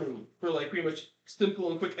a heirloom for like pretty much simple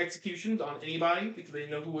and quick executions on anybody because they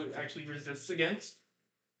know who it actually resists against.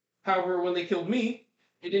 However, when they killed me,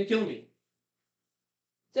 it didn't kill me.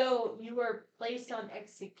 So you were placed on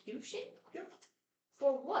execution? Yep.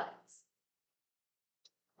 For what?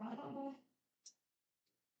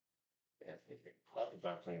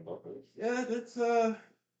 Yeah, that's we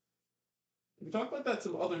can talk about that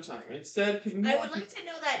some other time. Instead, can I would like to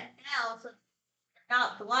know that now so you're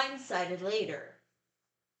not blindsided later.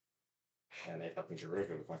 And they fucking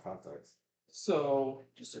terrific with my contacts. So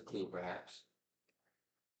Just a clue, perhaps.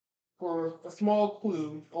 for a small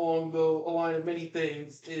clue along the line of many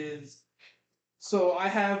things is so I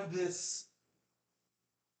have this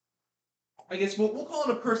I guess we'll call it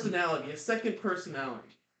a personality, a second personality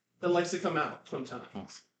that likes to come out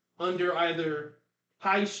sometimes under either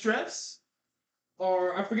high stress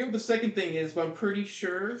or I forget what the second thing is, but I'm pretty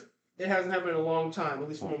sure it hasn't happened in a long time, at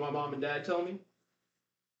least from what my mom and dad tell me.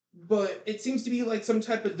 But it seems to be like some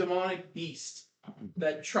type of demonic beast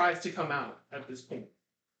that tries to come out at this point.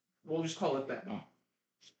 We'll just call it that.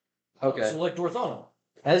 Okay. So like Dorthana.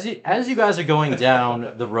 As you guys are going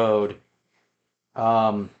down the road,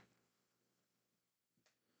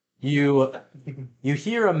 you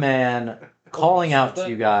hear a man calling out to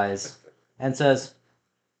you guys and says,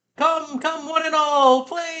 "Come, come, one and all,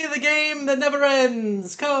 play the game that never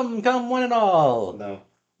ends. Come, come, one and all." No.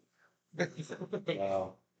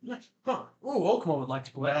 Wow. Huh. Ooh, Okama would like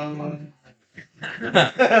to play.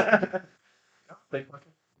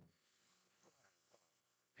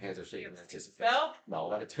 Hands are shaking. That's just Well,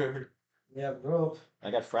 No. a turn. Yeah, bro. I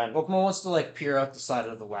got friend. Okama wants to like peer out the side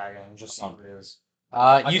of the wagon and just see what it is.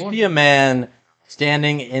 You see a man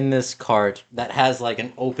standing in this cart that has like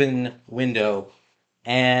an open window,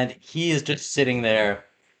 and he is just sitting there,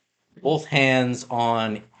 both hands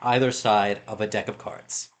on either side of a deck of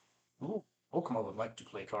cards. Ooh, Okama would like to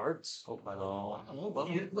play cards. Oh, I don't know, but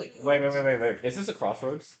he like Wait. Is this a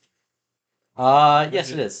crossroads?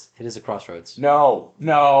 Yes, it is. It is a crossroads. No,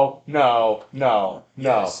 no, no, no,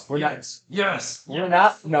 no. Yes, We're yes, yes. not. We're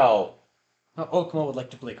not. No, Okuma would like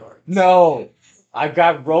to play cards. no. I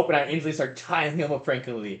got rope and I instantly start tying him up,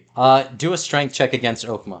 frankly. Do a strength check against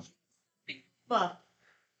Okuma. Buh.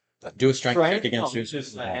 Do a strength check Strength? against No, Zeus.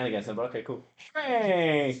 just my hand against him, but okay, cool.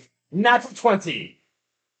 Strength! Natural 20.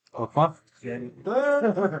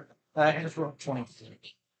 Okuma? I just rolled 20.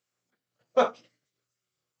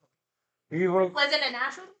 You were... Was it a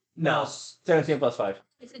natural? No. 17 plus 5.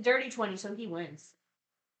 It's a dirty 20, so he wins.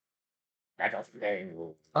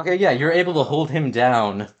 Okay, yeah, you're able to hold him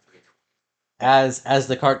down as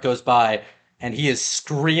the cart goes by, and he is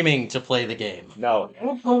screaming to play the game. No.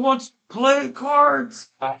 Okuma wants to play cards.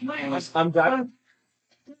 I'm done.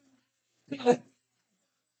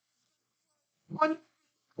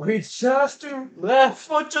 We just left.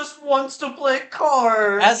 Okuma just wants to play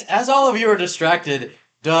cards. As all of you are distracted,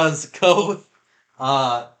 does Koth,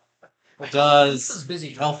 This does is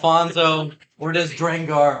busy. Alfonso, or does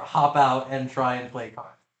Drengar hop out and try and play cards?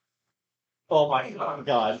 Oh my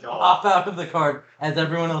god. Hop out of the cart as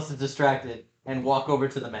everyone else is distracted and walk over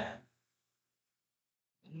to the man.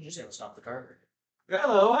 You just gotta stop the card.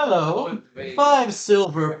 Hello, hello. 5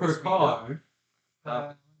 silver per card.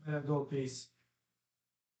 Gold piece.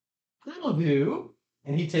 That'll do.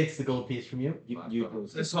 And he takes the gold piece from you. You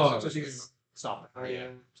This hard. Stop it. Yeah.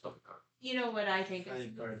 Stop the card. You know what I think of.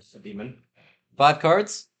 It's a demon. 5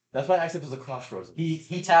 cards. That's why I said it was a crossroads.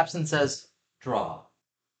 He taps and says, draw.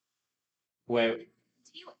 Wait.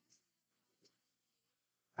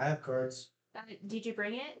 I have cards. Did you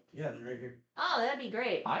bring it? Yeah, they're right here. Oh, that'd be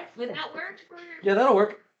great. Would that work? Yeah, that'll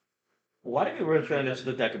work. Why did we run through into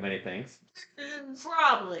the deck of many things?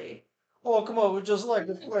 Probably. Oh, come on, we just like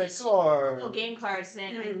to play Well, cards. game cards,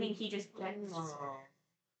 then I think he just. I am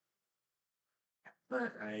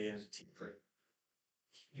a team player.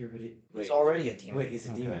 Wait, He's already a team. wait, he's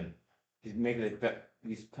a demon. He's making it.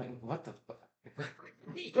 He's playing. What the fuck?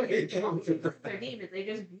 They're demons. They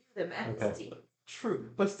just view them as Okay. demons. True,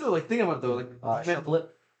 but still, like, think about it though. Like, Shuffle it.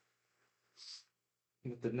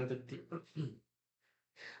 with another demon.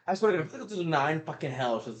 I swear, if I go through 9 fucking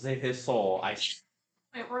hells to save his soul, I.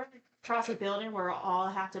 Wait, we're across a building where we all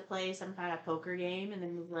have to play some kind of poker game, and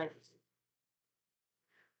then we're like.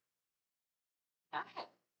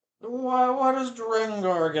 Why does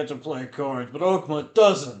Drengar get to play cards, but Okuma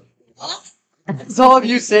doesn't? As all of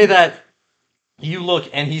you say that, you look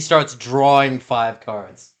and he starts drawing 5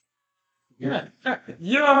 cards. Yeah.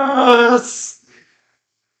 Yes!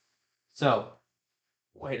 So,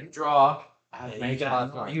 wait, draw. I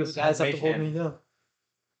You guys have to hold me down.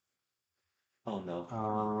 Oh no.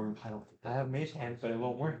 I don't think I have mage hand, but it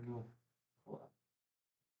won't work.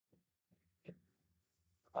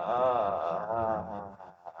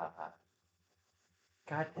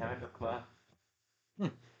 God damn it, Ukma.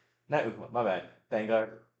 Not Ukma, my bad.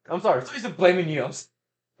 Vanguard. I'm sorry, so he's blaming you.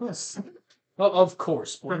 Yes. Well, of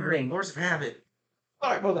course. Force of habit.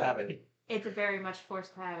 Sorry, both habit. It's a very much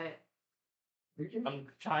forced habit. I'm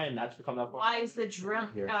trying not to become that. Why is the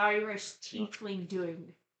drunk Irish tiefling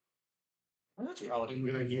doing? That's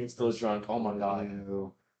probably he's still drunk. Oh my god.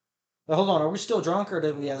 Well, hold on, are we still drunk or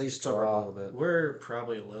did we at least sober a little bit? We're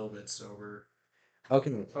probably a little bit sober. Okay.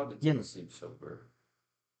 Probably Yeah. didn't sleep sober.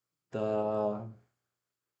 The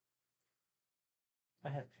I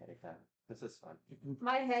have a headache now. This is fun.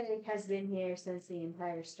 My headache has been here since the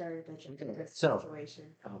entire start of the So- situation.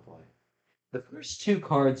 Oh boy. The first 2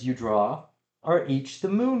 cards you draw are each the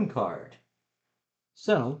moon card.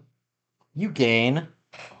 So, you gain,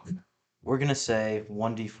 we're going to say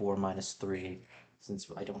 1d4 minus 3, since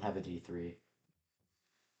I don't have a d3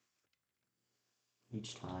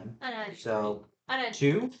 each time. So,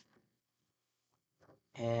 2,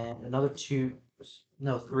 and another 2,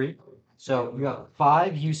 no, 3. So, you have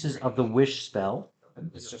 5 uses of the wish spell.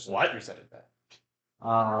 It's just What? You said it back.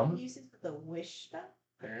 Uses the wish spell?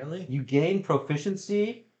 apparently. You gain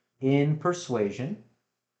proficiency in persuasion,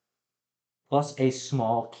 plus a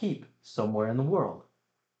small keep somewhere in the world.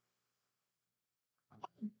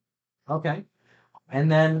 Okay.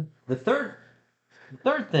 And then the third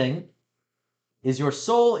thing is your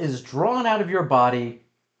soul is drawn out of your body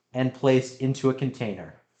and placed into a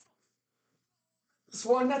container. This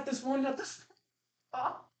one, not this one, not this.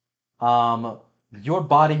 Your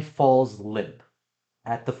body falls limp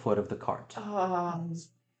at the foot of the cart.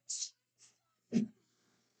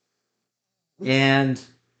 And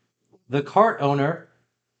the cart owner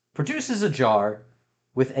produces a jar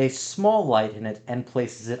with a small light in it and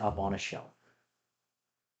places it up on a shelf.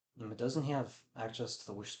 Doesn't he have access to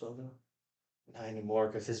the wish spell though? Not anymore,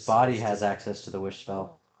 because His body has access to the wish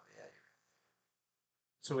spell.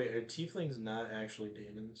 So wait, are tieflings not actually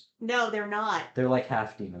demons? No, they're not. They're like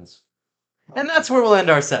half demons. And that's where we'll end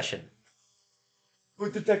our session.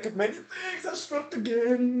 Who detected many things? I struck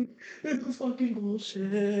again. It's fucking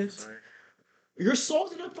bullshit. Sorry. Your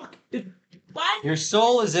soul's in a fucking. What? Your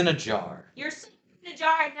soul is in a jar. You're sitting in the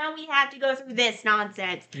jar, and now we have to go through this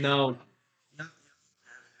nonsense. No.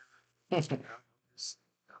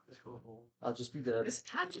 I'll just be dead. It's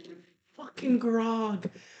happened in fucking Grog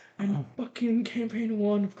and fucking campaign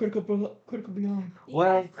 1 of Critical Beyond.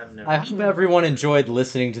 Well, I've never. I hope everyone enjoyed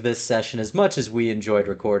listening to this session as much as we enjoyed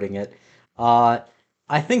recording it.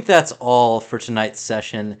 I think that's all for tonight's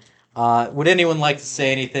session. Would anyone like to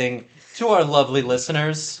say anything to our lovely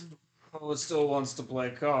listeners? Who still wants to play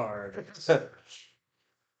cards?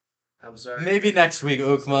 I'm sorry. Maybe next week,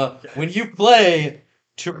 Ukma, when you play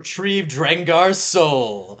to retrieve Drengar's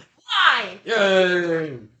soul. Why?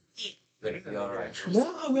 Yay! That'd be alright.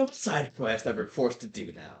 No, we have a side quest that we're forced to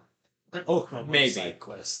do now. Oh, maybe. Side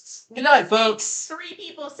quests. Good night, folks. 3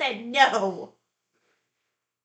 people said no.